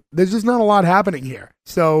episode, there's just not a lot happening here.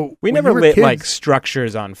 So We when never you were lit kids- like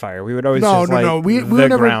structures on fire. We would always no, just no, light no. We the were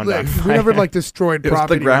never ground on like, fire. we never like destroyed It was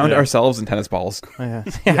property. the ground, Yeah. ourselves, and tennis balls.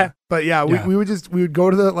 yeah. But yeah, Yeah. we would go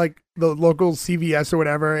to the local CVS or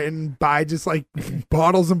whatever and buy just like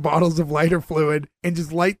bottles and bottles of lighter fluid and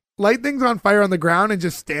just light things on fire on the ground and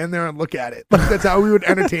just stand there and look at it. Like, that's how we would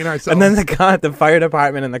entertain ourselves. And then the fire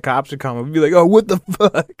department and the cops would come and we'd be like, "Oh, what the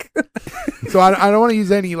fuck?" So I don't want to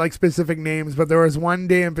use any like specific names, but there was one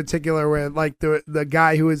day in particular where like the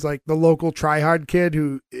guy who is like the local tryhard kid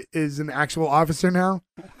who is an actual officer now.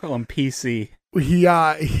 Call him PC. He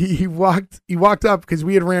walked up because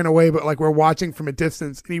we had ran away, but like we're watching from a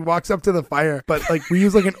distance, and he walks up to the fire, but like we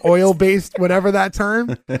use like an oil based whatever that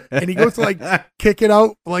time, and he goes to like kick it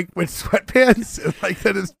out like with sweatpants, and like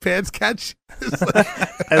then his pants catch. It's like-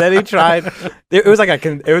 And then he tried. It was like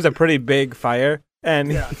it was a pretty big fire.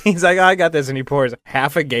 And Yeah. he's like, "Oh, I got this," and he pours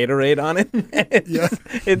half a Gatorade on it. Yeah.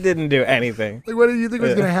 It didn't do anything. like what did you think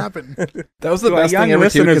was gonna happen? That was the To our best young thing ever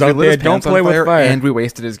too, listeners because we out lit his there, don't pants on play with fire, fire. and we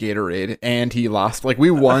wasted his Gatorade, and he lost. Like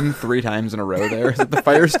we won 3 times in a row there. So the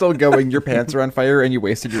fire's still going, your pants are on fire, and you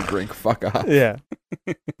wasted your drink. Fuck off. Yeah.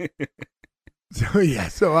 So yeah,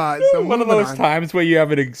 so One of moving those on. times where you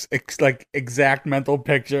have an exact mental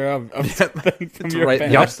picture of something from It's your right there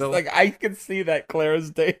past. still. Like I can see that clear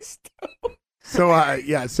as day.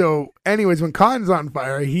 Still. So anyways, when Cotton's on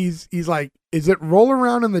fire, he's like, is it roll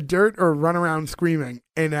around in the dirt or run around screaming?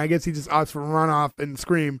 And I guess he just opts for run off and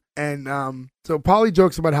scream. And so Polly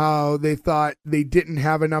jokes about how they thought they didn't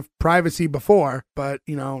have enough privacy before, but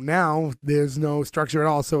now there's no structure at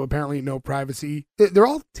all, so apparently no privacy. They're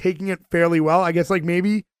all taking it fairly well. I guess like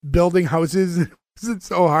maybe building houses isn't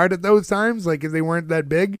so hard at those times, like if they weren't that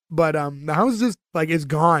big. But the house just like is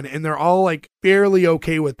gone, and they're all like fairly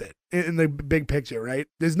okay with it in the big picture, right?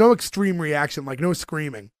 There's no extreme reaction, like no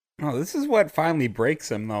screaming. Oh, this is what finally breaks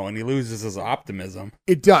him though, and he loses his optimism.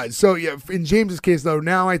 It does. So yeah, in James's case though,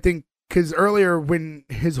 now I think because earlier when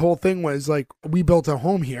his whole thing was like, we built a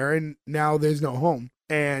home here and now there's no home.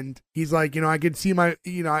 And he's like, I could see I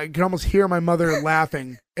can almost hear my mother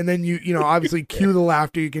laughing. And then obviously cue the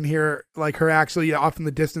laughter. You can hear like her actually off in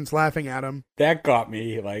the distance laughing at him. That got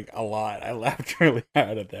me like a lot. I laughed really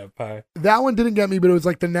hard at that part. That one didn't get me, but it was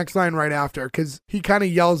like the next line right after because he kind of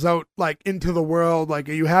yells out like into the world, like,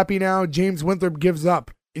 "Are you happy now?" James Winthrop gives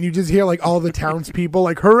up. And you just hear like all the townspeople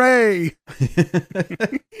like, "Hooray!"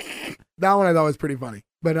 That one I thought was pretty funny.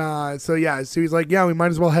 But so he's like, "Yeah, we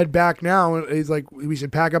might as well head back now." And he's like, "We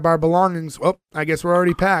should pack up our belongings." Well, I guess we're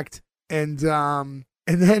already packed. And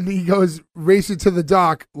And then he goes racing to the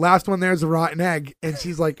dock. Last one there's a rotten egg. And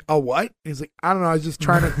she's like, a what? And he's like, I don't know. I was just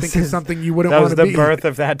trying to think of something you wouldn't That want was to the be. birth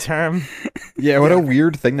of that term. Yeah, what a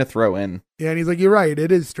weird thing to throw in. Yeah, and he's like, you're right.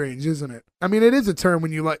 It is strange, isn't it? I mean, it is a term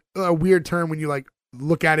when you like, a weird term when you like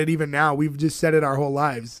look at it even now. We've just said it our whole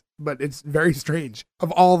lives. But it's very strange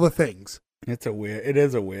of all the things. It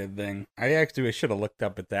is a weird thing. I should have looked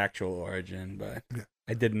up its actual origin, but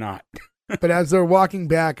I did not. But as they're walking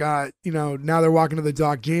back, now they're walking to the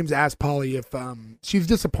dock. James asks Polly if she's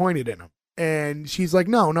disappointed in him. And she's like,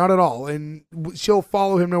 no, not at all. And she'll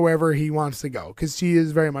follow him to wherever he wants to go because she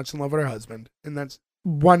is very much in love with her husband. And that's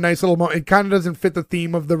one nice little moment. It kind of doesn't fit the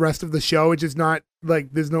theme of the rest of the show. It's just not like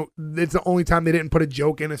it's the only time they didn't put a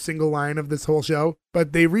joke in a single line of this whole show.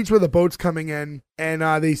 But they reach where the boat's coming in and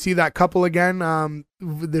they see that couple again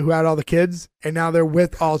who had all the kids. And now they're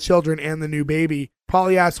with all children and the new baby.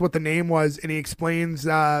 Polly asks what the name was, and he explains,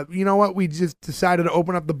 you know what, we just decided to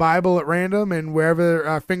open up the Bible at random, and wherever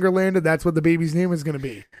our finger landed, that's what the baby's name is going to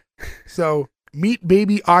be. So, meet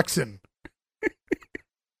baby Oxen.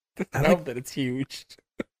 I hope that it's huge.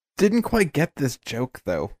 Didn't quite get this joke,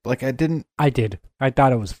 though. Like, I didn't... I did. I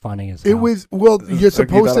thought it was funny as It hell. was, well, you're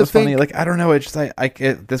supposed to think... Funny. Like, I don't know, it's just,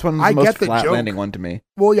 this one's the most flat-landing one to me.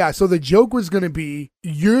 Well, yeah, so the joke was going to be,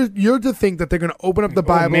 you're to think that they're going to open up the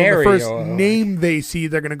Bible and the first name they see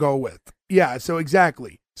they're going to go with. Yeah, so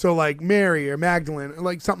exactly. So like Mary or Magdalene,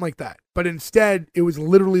 like something like that. But instead, it was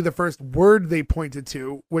literally the first word they pointed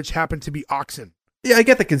to, which happened to be oxen. Yeah, I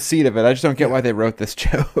get the conceit of it. I just don't get why they wrote this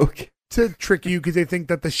joke. To trick you because they think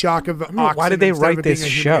that the shock of oxen. Why did they instead of write it being this a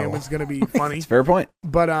show? human was going to be funny. It's a fair point.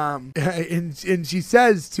 But and she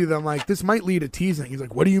says to them like, this might lead to teasing. He's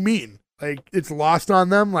like, what do you mean? Like it's lost on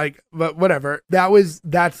them. Like, but whatever.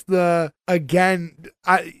 That's the again.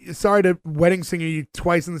 Sorry to wedding singer you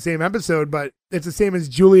twice in the same episode, but it's the same as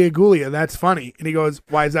Julia Gulia. That's funny. And he goes,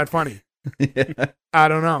 why is that funny? Yeah. I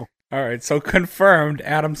don't know. All right, so confirmed,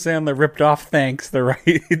 Adam Sandler ripped off Thanks, the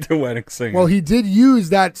wedding singer. Well, he did use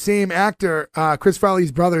that same actor. Chris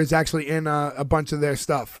Farley's brother is actually in a bunch of their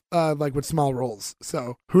stuff, like with small roles.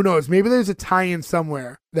 So who knows? Maybe there's a tie-in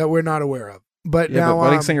somewhere that we're not aware of. But yeah, now, but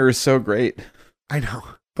Wedding Singer is so great. I know.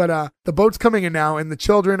 But the boat's coming in now, and the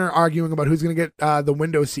children are arguing about who's going to get the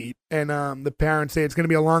window seat. And the parents say it's going to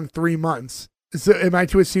be a long 3 months. So am I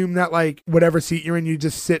to assume that like whatever seat you're in, you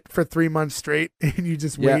just sit for 3 months straight and you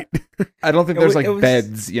just wait? I don't think there's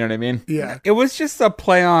beds. You know what I mean? Yeah. It was just a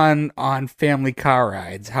play on family car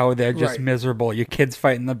rides. How they're just Right. miserable. Your kids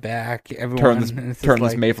fight in the back. Everyone Turn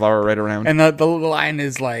this Mayflower right around. And the line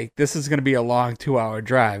is like, this is going to be a long 2-hour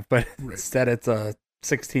drive, but instead it's a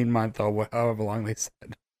 16-month or however long they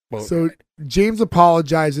said. So James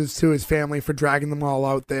apologizes to his family for dragging them all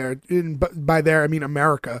out there. By there, I mean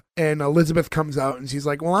America. And Elizabeth comes out and she's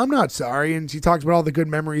like, well, I'm not sorry. And she talks about all the good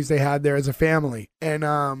memories they had there as a family.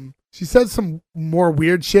 And she says some more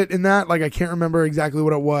weird shit in that. Like, I can't remember exactly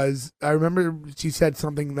what it was. I remember she said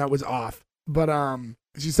something that was off. But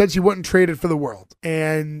she said she wouldn't trade it for the world.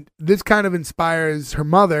 And this kind of inspires her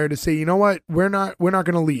mother to say, you know what? We're not going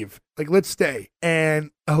to leave. Like, let's stay. And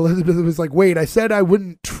Elizabeth was like, wait, I said I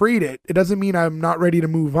wouldn't trade it. It doesn't mean I'm not ready to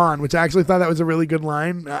move on, which I actually thought that was a really good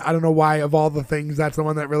line. I don't know why, of all the things, that's the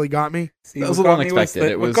one that really got me. See, that was a little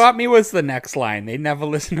unexpected. What got me was the next line. They never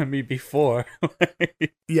listened to me before.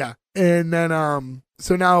 Yeah. And then,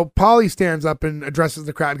 so now Polly stands up and addresses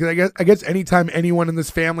the crowd because I guess anytime anyone in this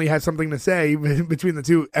family has something to say between the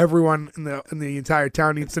two, everyone in the entire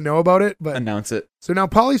town needs to know about it. But announce it. So now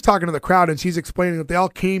Polly's talking to the crowd and she's explaining that they all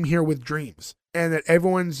came here with dreams and that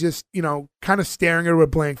everyone's just kind of staring at her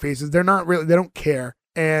with blank faces. They're not really. They don't care.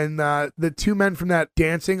 And the two men from that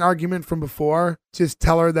dancing argument from before just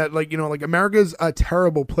tell her that like America's a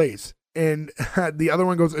terrible place. And the other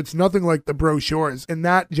one goes, it's nothing like the brochures. And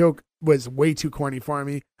that joke was way too corny for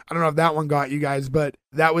me. I don't know if that one got you guys, but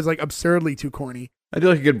that was like absurdly too corny. I do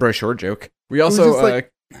like a good brochure joke. We also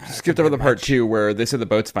skipped over the part 2 where they said the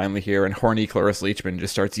boat's finally here and horny Cloris Leachman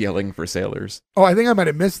just starts yelling for sailors. Oh, I think I might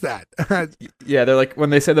have missed that. Yeah, they're like,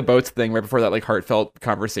 when they say the boats thing right before that like heartfelt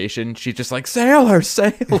conversation, she's just like, sailors,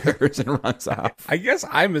 sailors, and runs off. I guess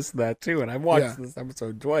I missed that too, and I watched this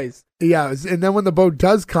episode twice. Yeah, and then when the boat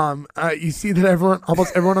does come, you see that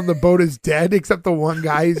almost everyone on the boat is dead except the one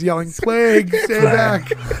guy who's yelling, plague, stay back.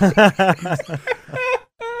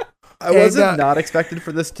 I wasn't not expected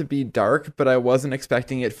for this to be dark, but I wasn't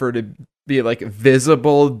expecting it for it to be like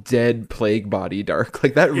visible dead plague body dark.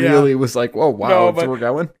 Like that really was like, whoa, wow, no, that's where we're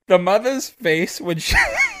going. The mother's face when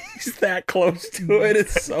she's that close to it,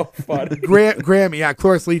 it's so funny. Grammy, yeah,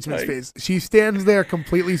 Cloris Leachman's face. She stands there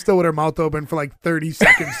completely still with her mouth open for like 30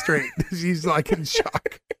 seconds straight. She's like in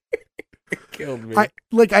shock. killed me.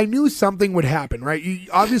 I knew something would happen, right?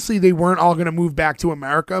 Obviously, they weren't all going to move back to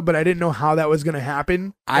America, but I didn't know how that was going to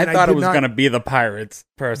happen. I thought it was going to be the pirates,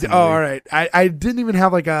 personally. Oh, all right. I didn't even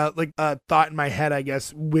have like a thought in my head, I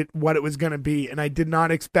guess, with what it was going to be, and I did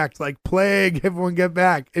not expect like plague, everyone get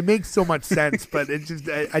back. It makes so much sense, but it just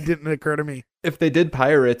I didn't occur to me. If they did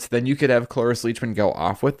pirates, then you could have Cloris Leachman go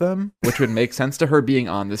off with them, which would make sense to her being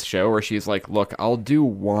on this show where she's like, look, I'll do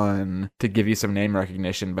one to give you some name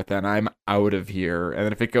recognition, but then I'm out of here. And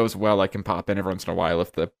then if it goes well, I can pop in every once in a while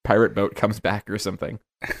if the pirate boat comes back or something.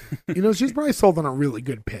 She's probably sold on a really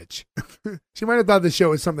good pitch. She might have thought the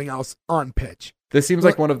show was something else on pitch. This seems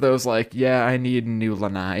like one of those, like, yeah, I need new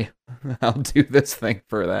lanai. I'll do this thing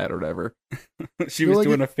for that or whatever. She was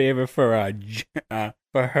doing a favor for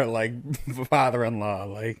her like father-in-law,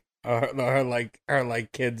 like her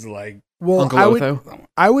kids, like. Well, Uncle Otho.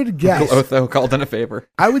 I would guess. Uncle Otho called in a favor.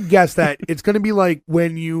 I would guess that it's going to be like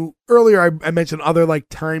when earlier I mentioned other like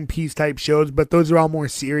timepiece type shows, but those are all more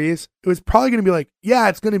serious. It was probably going to be like, yeah,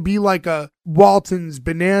 it's going to be like a Walton's,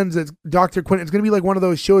 Bonanza, Dr. Quinn. It's going to be like one of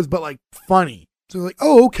those shows, but like funny. So like,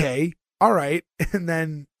 oh, okay. All right. And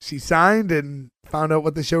then she signed and found out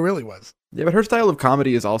what the show really was. Yeah, but her style of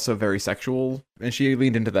comedy is also very sexual, and she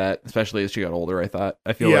leaned into that, especially as she got older, I thought.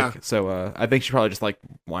 I feel like. So I think she probably just like,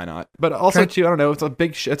 why not? But also, too, I don't know,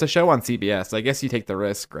 it's a show on CBS. I guess you take the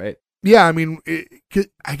risk, right? Yeah, I mean,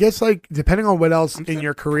 I guess like depending on what else in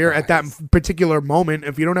your career at that particular moment,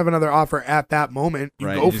 if you don't have another offer at that moment, you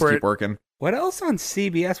go for it. Keep working. What else on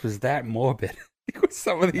CBS was that morbid? With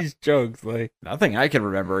some of these jokes, like nothing I can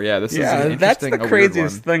remember. Yeah, this is an that's interesting, the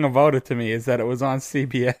craziest thing about it to me is that it was on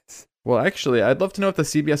CBS. Well, actually, I'd love to know what the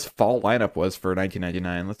CBS fall lineup was for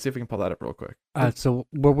 1999. Let's see if we can pull that up real quick. So,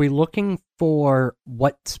 were we looking for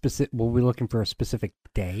what specific? Were we looking for a specific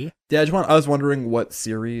day? Yeah, I was wondering what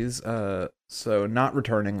series. So not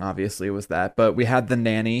returning, obviously, was that, but we had The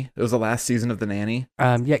Nanny. It was the last season of The Nanny.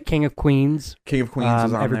 Yeah, King of Queens. King of Queens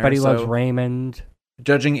was on Everybody there. Loves Raymond.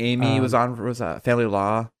 Judging Amy was Family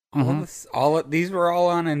Law. Mm-hmm. These were all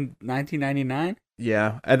on in 1999.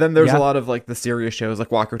 Yeah, and then there's a lot of like the serious shows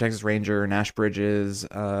like Walker Texas Ranger, Nash Bridges,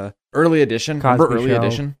 Early Edition. Cosby Remember Early Show.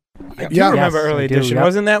 Edition? I do remember Early Edition. Yep.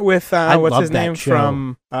 Wasn't that with what's his name show.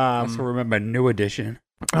 from? I also remember New Edition.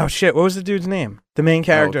 Oh shit! What was the dude's name? The main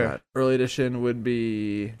character. Oh, God. Early Edition would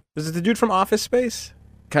be Was it the dude from Office Space?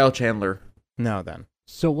 Kyle Chandler. No, then.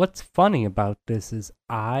 So what's funny about this is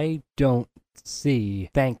I don't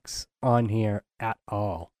see Thanks on here at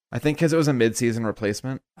all. I think because it was a mid-season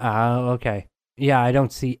replacement. Okay. Yeah, I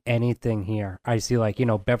don't see anything here. I see like,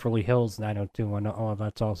 Beverly Hills 90210. Oh,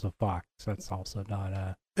 that's also Fox. That's also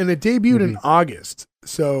not And it debuted in Mhm. August.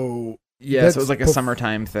 So Yeah, so it was like a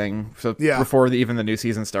summertime thing. So Yeah. before even the new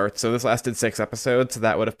season starts. So this lasted 6 episodes. So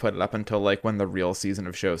that would have put it up until like when the real season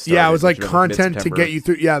of shows started. yeah, it was like which content to get you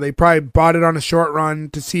through. Yeah, they probably bought it on a short run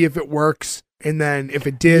to see if it works. And then if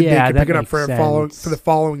it did, Yeah, they could that pick it up makes for sense. the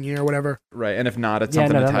following year or whatever. Right, and if not, it's Yeah,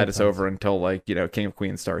 something no, to that tide makes us sense. over until like, King of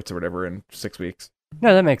Queens starts or whatever in 6 weeks.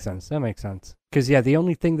 No, that makes sense. Because, the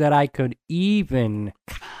only thing that I could even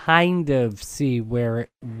kind of see where it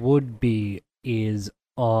would be is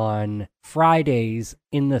on Fridays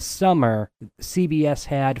in the summer, CBS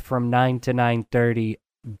had from 9 to 9:30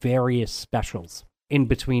 various specials in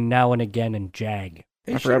between Now and Again and JAG.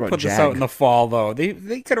 They I should forgot have about put this Jag. out in the fall, though. They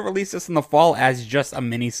could have released this in the fall as just a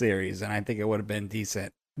miniseries, and I think it would have been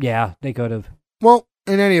decent. Yeah, they could have. Well,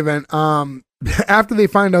 in any event, after they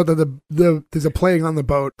find out that there's a plague on the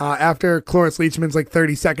boat, after Cloris Leachman's like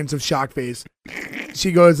 30 seconds of shock face,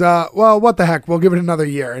 she goes, well, what the heck, we'll give it another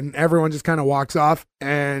year. And everyone just kind of walks off.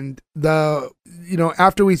 And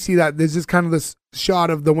after we see that, there's just kind of this shot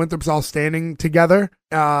of the Winthrops all standing together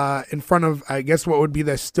in front of, I guess, what would be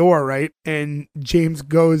their store, right? And James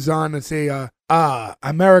goes on to say,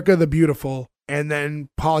 America the Beautiful. And then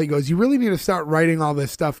Polly goes, you really need to start writing all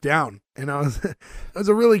this stuff down. And it was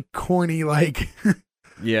a really corny, like,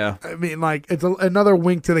 Yeah. I mean, like, it's another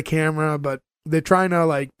wink to the camera, but they're trying to,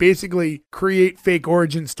 like, basically create fake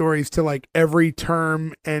origin stories to, like, every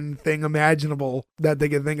term and thing imaginable that they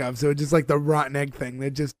can think of. So it's just like the rotten egg thing.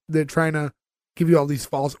 They're trying to give you all these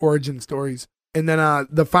false origin stories. And then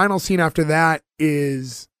the final scene after that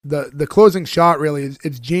is the closing shot, really, is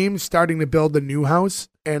it's James starting to build the new house.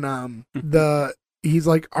 And he's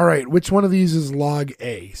like, all right, which one of these is log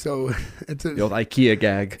A? So it's The old IKEA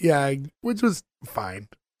gag. yeah, which was fine.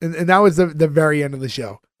 And that was the very end of the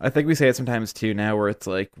show. I think we say it sometimes too now where it's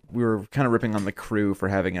like we were kind of ripping on the crew for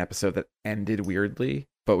having an episode that ended weirdly.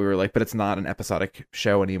 But we were like, but it's not an episodic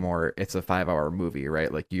show anymore. It's a 5-hour movie,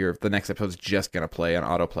 right? Like the next episode's just going to play on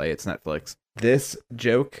autoplay. It's Netflix. This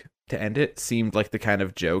joke to end it seemed like the kind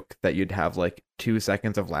of joke that you'd have like 2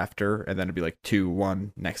 seconds of laughter and then it'd be like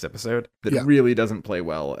 2-1 next episode. That really doesn't play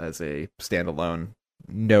well as a standalone,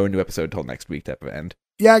 no new episode till next week type of end.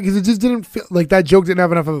 Yeah, because it just didn't feel like that joke didn't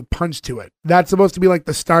have enough of a punch to it. That's supposed to be like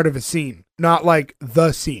the start of a scene, not like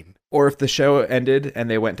the scene. Or if the show ended and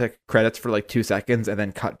they went to credits for like 2 seconds and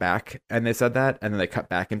then cut back and they said that and then they cut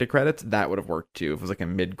back into credits, that would have worked too. If it was like a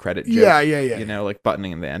mid-credit joke. Yeah. You know, like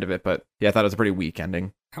buttoning in the end of it. But yeah, I thought it was a pretty weak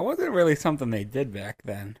ending. That wasn't really something they did back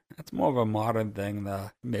then. That's more of a modern thing,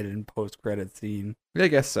 the mid and post-credit scene. Yeah, I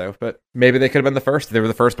guess so. But maybe they could have been the first. They were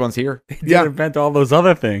the first ones here. They did invent all those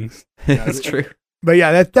other things. That's true. But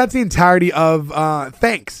yeah, that's the entirety of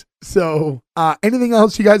Thanks. So anything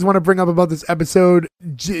else you guys want to bring up about this episode?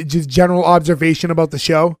 Just general observation about the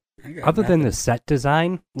show? Other than the set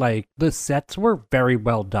design, like the sets were very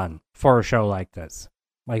well done for a show like this.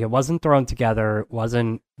 Like it wasn't thrown together. It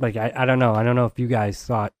wasn't like, I don't know. I don't know if you guys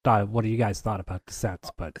thought what do you guys thought about the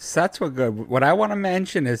sets, but sets were good. What I want to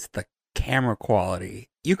mention is the camera quality.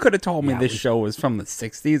 You could have told me this show was from the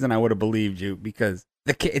 60s and I would have believed you because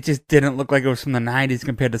it just didn't look like it was from the 90s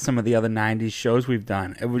compared to some of the other 90s shows we've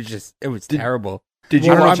done. It was terrible. Did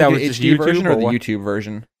you watch the HD version or the YouTube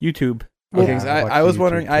version? YouTube. Okay, I was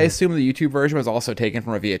wondering, I assume the YouTube version was also taken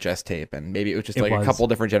from a VHS tape, and maybe it was just like a couple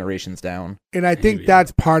different generations down. And I think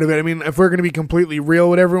that's part of it. I mean, if we're going to be completely real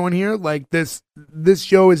with everyone here, like this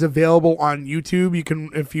show is available on YouTube. You can,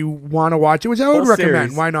 if you want to watch it, which I would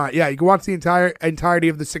recommend. Why not? Yeah, you can watch the entirety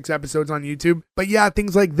of the 6 episodes on YouTube. But yeah,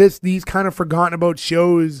 things like this, these kind of forgotten about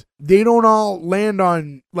shows, they don't all land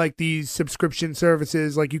on like these subscription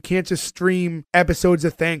services. Like you can't just stream episodes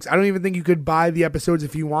of Thanks. I don't even think you could buy the episodes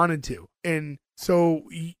if you wanted to. And so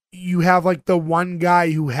you have like the one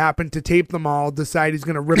guy who happened to tape them all decide he's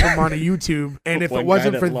going to rip them onto YouTube. And if it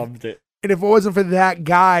wasn't for that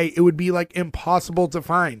guy, it would be like impossible to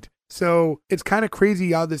find. So it's kind of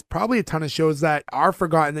crazy how there's probably a ton of shows that are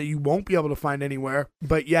forgotten that you won't be able to find anywhere.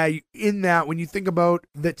 But yeah, in that, when you think about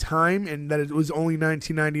the time and that it was only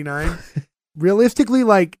 1999, realistically,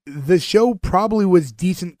 like the show probably was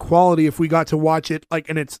decent quality if we got to watch it like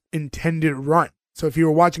in its intended run. So if you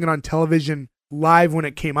were watching it on television live when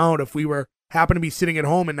it came out, if we happened to be sitting at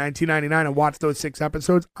home in 1999 and watched those 6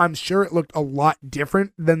 episodes, I'm sure it looked a lot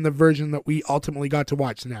different than the version that we ultimately got to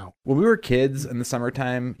watch now. When we were kids in the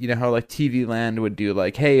summertime, you know how like TV Land would do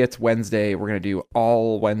like, hey, it's Wednesday, we're going to do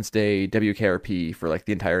all Wednesday WKRP for like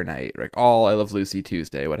the entire night, like all I Love Lucy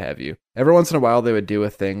Tuesday, what have you. Every once in a while, they would do a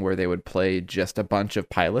thing where they would play just a bunch of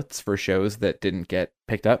pilots for shows that didn't get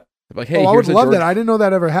picked up. Like, hey, I would love that. I didn't know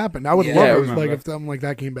that ever happened. I would love it like if something like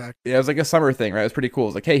that came back. Yeah, it was like a summer thing, right? It was pretty cool. It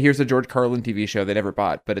was like, hey, here's a George Carlin TV show they never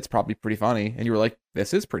bought, but it's probably pretty funny. And you were like,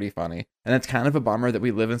 this is pretty funny. And it's kind of a bummer that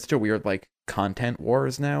we live in such a weird like content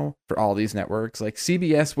wars now for all these networks. Like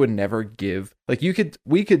CBS would never give, like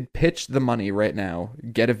we could pitch the money right now,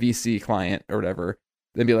 get a VC client or whatever,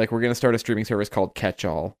 then be like, we're going to start a streaming service called Catch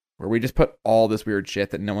All, where we just put all this weird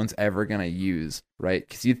shit that no one's ever going to use, right?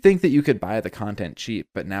 Because you'd think that you could buy the content cheap,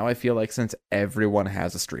 but now I feel like since everyone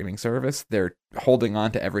has a streaming service, they're holding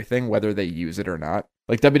on to everything, whether they use it or not.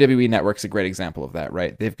 Like WWE Network's a great example of that,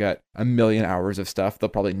 right? They've got 1 million hours of stuff they'll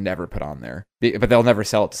probably never put on there, but they'll never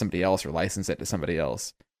sell it to somebody else or license it to somebody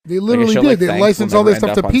else. They literally did. They licensed all their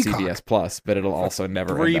stuff to Peacock. CBS Plus, but it'll also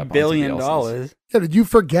never $3 billion. Yeah, did you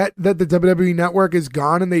forget that the WWE Network is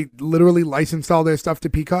gone and they literally licensed all their stuff to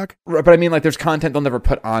Peacock? Right, but I mean, like, there's content they'll never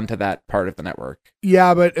put onto that part of the network.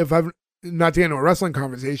 Yeah, but if I'm not to get into a wrestling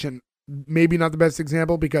conversation, maybe not the best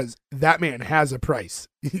example because that man has a price.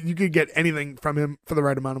 You could get anything from him for the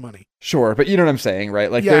right amount of money. Sure, but you know what I'm saying,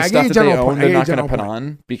 right? Like, there's stuff that they own they're not going to put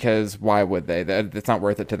on because why would they? It's not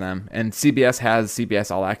worth it to them. And CBS has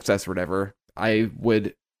CBS All Access or whatever. I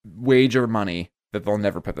would wager money that they'll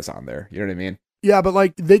never put this on there. You know what I mean? Yeah, but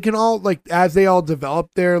like they can all, like, as they all develop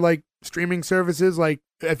their like streaming services, like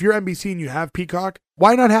if you're NBC and you have Peacock,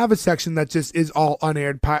 why not have a section that just is all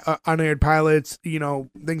unaired pilots, you know,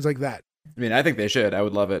 things like that? I mean, I think they should. I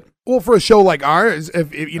would love it. Well, for a show like ours,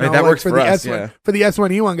 if you know, that like works for the us, S1, for the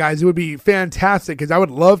S1E1 guys, it would be fantastic because I would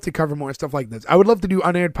love to cover more stuff like this. I would love to do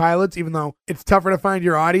unaired pilots, even though it's tougher to find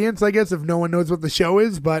your audience, I guess, if no one knows what the show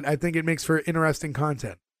is. But I think it makes for interesting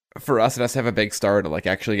content. For us, it has to have a big star to like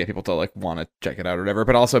actually get people to like want to check it out or whatever,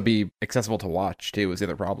 but also be accessible to watch too. Is the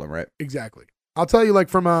other problem, right? Exactly. I'll tell you, like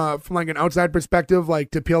from like an outside perspective,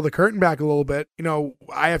 like to peel the curtain back a little bit, you know,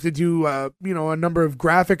 I have to do you know, a number of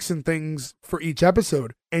graphics and things for each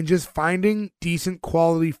episode, and just finding decent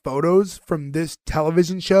quality photos from this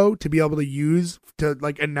television show to be able to use to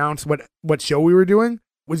like announce what show we were doing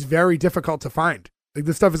was very difficult to find. Like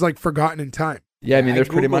this stuff is like forgotten in time. Yeah, I mean, there's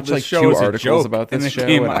pretty Googled much this like show 2 as a articles joke, about and this it show,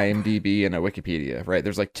 came an up. IMDb and a Wikipedia, right?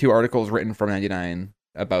 There's like 2 articles written from 99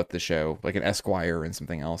 about the show, like an Esquire and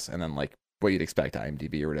something else, and then like what you'd expect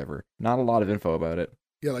IMDb or whatever. Not a lot of info about it.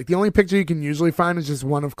 Yeah, like the only picture you can usually find is just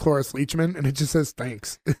one of Cloris Leachman, and it just says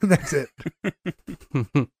thanks. That's it.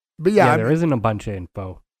 But yeah, there isn't a bunch of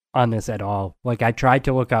info on this at all. Like, I tried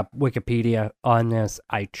to look up Wikipedia on this.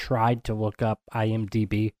 I tried to look up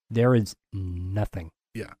IMDb. There is nothing.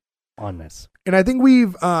 Yeah. On this. And I think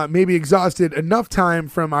we've maybe exhausted enough time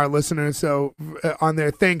from our listeners so on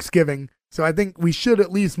their Thanksgiving. So I think we should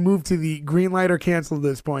at least move to the green light or cancel at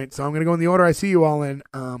this point. So I'm going to go in the order I see you all in.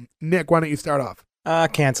 Nick, why don't you start off?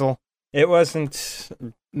 Cancel. It wasn't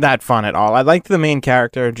that fun at all. I liked the main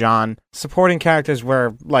character, John. Supporting characters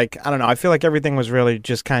were like, I don't know, I feel like everything was really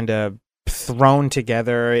just kind of thrown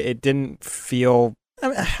together. It didn't feel,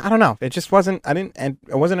 I don't know. It just wasn't, I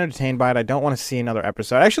wasn't entertained by it. I don't want to see another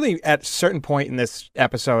episode. Actually, at a certain point in this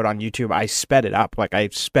episode on YouTube, I sped it up. Like, I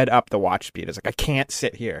sped up the watch speed. It's like, I can't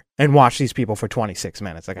sit here and watch these people for 26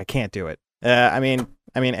 minutes. Like, I can't do it.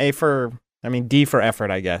 D for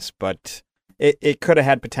effort, I guess, but it could have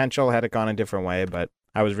had potential had it gone a different way, but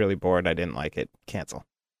I was really bored. I didn't like it. Cancel.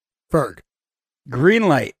 Ferg. Green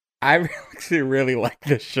light. I actually really like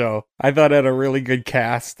this show. I thought it had a really good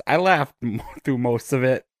cast. I laughed through most of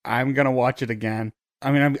it. I'm gonna watch it again.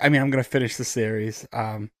 I'm gonna finish the series.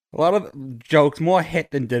 A lot of jokes more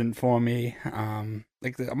hit than didn't for me.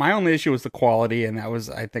 My only issue was the quality, and that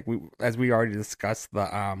was, I think, as we already discussed,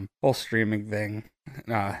 the whole streaming thing.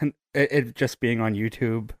 It just being on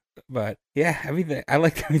YouTube. But yeah, everything. I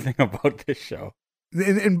liked everything about this show.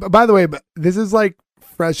 And by the way, this is like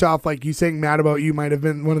fresh off, like you saying Mad About You might have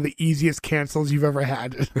been one of the easiest cancels you've ever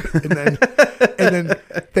had. and then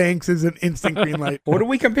thanks is an instant green light. What do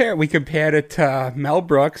we compare? We compared it to Mel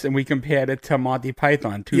Brooks and we compared it to Monty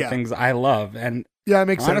Python, two things I love. And yeah, it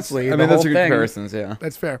makes honestly, sense. I mean, those are good comparisons, yeah.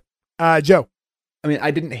 That's fair. Joe. I mean,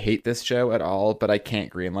 I didn't hate this show at all, but I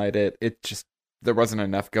can't greenlight it. It just, there wasn't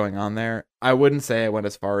enough going on there. I wouldn't say I went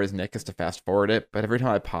as far as Nick as to fast forward it, but every time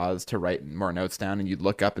I paused to write more notes down and you'd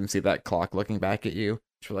look up and see that clock looking back at you,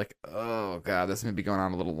 you're like, oh god, this may be going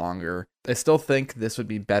on a little longer. I still think this would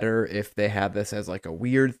be better if they had this as like a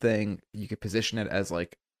weird thing. You could position it as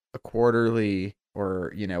like a quarterly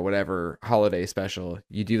or, you know, whatever holiday special.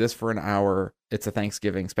 You do this for an hour. It's a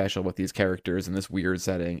Thanksgiving special with these characters in this weird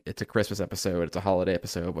setting. It's a Christmas episode. It's a holiday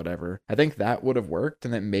episode, whatever. I think that would have worked,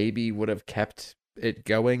 and that maybe would have kept it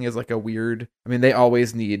going as like a weird, I mean, they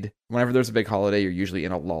always need, whenever there's a big holiday, you're usually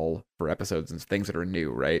in a lull for episodes and things that are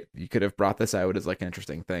new, right? You could have brought this out as like an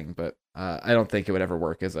interesting thing, but I don't think it would ever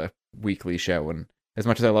work as a weekly show. And as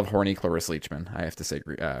much as I love horny Cloris Leachman, I have to say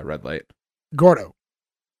red light. Gordo.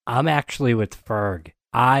 I'm actually with Ferg.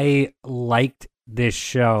 I liked this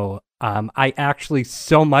show. I actually,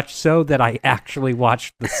 so much so that I actually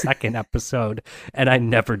watched the second episode, and I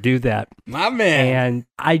never do that. My man. And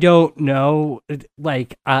I don't know,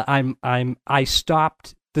 like, I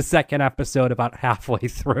stopped the second episode about halfway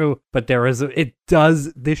through, but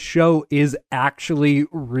this show is actually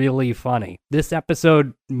really funny. This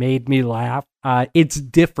episode made me laugh. It's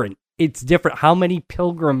different. How many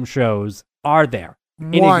Pilgrim shows are there?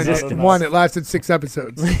 One. It lasted 6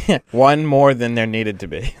 episodes. One more than there needed to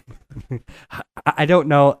be. I don't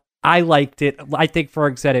know. I liked it. I think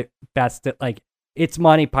Ferg said it best. That like it's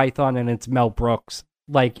Monty Python and it's Mel Brooks.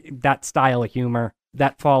 Like that style of humor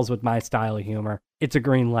that falls with my style of humor. It's a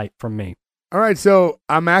green light from me. All right, so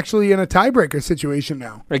I'm actually in a tiebreaker situation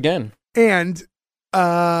now Again. And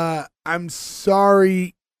I'm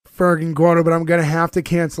sorry, Ferg and Gordo, but I'm gonna have to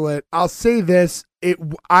cancel it. I'll say this.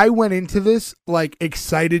 I went into this like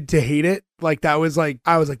excited to hate it. Like I was like,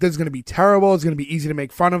 this is going to be terrible. It's going to be easy to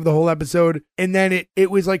make fun of the whole episode. And then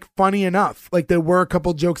it was like funny enough. Like there were a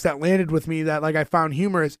couple jokes that landed with me that like I found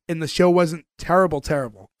humorous, and the show wasn't terrible.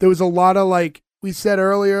 There was a lot of, like we said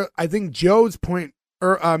earlier, I think Joe's point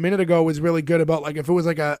a minute ago was really good about like if it was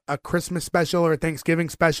like a Christmas special or a Thanksgiving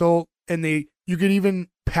special, and you could even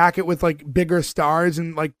pack it with like bigger stars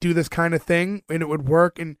and like do this kind of thing and it would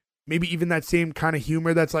work. And maybe even that same kind of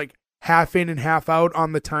humor that's like half in and half out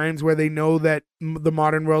on the times where they know that the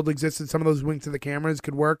modern world exists and some of those winks to the cameras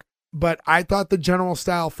could work. But I thought the general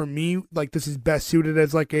style for me, like this is best suited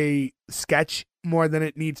as like a sketch more than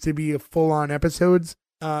it needs to be a full-on episodes.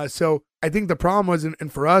 So I think the problem was,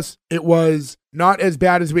 and for us, it was not as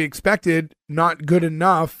bad as we expected, not good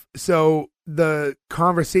enough. So the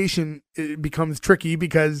conversation becomes tricky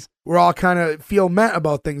because we're all kind of feel met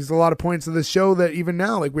about things. There's a lot of points of the show that even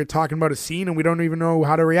now, like we're talking about a scene and we don't even know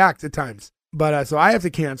how to react at times. But so I have to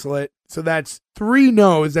cancel it. So that's 3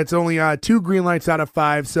 no's. That's only 2 green lights out of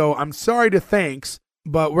 5. So I'm sorry to Thanks,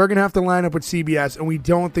 but we're going to have to line up with CBS, and we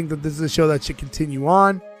don't think that this is a show that should continue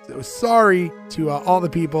on. So sorry to all the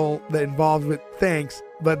people that involved with Thanks,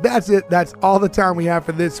 but that's it. That's all the time we have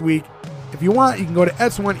for this week. If you want, you can go to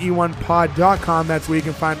s1e1pod.com. That's where you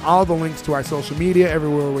can find all the links to our social media,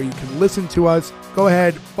 everywhere where you can listen to us. Go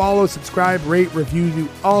ahead, follow, subscribe, rate, review, do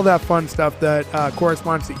all that fun stuff that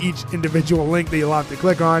corresponds to each individual link that you'll have to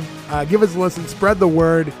click on. Give us a listen, spread the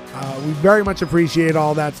word. We very much appreciate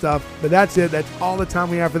all that stuff. But that's it. That's all the time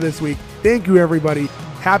we have for this week. Thank you, everybody.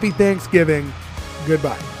 Happy Thanksgiving.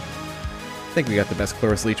 Goodbye. I think we got the best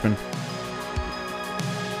Cloris Leachman.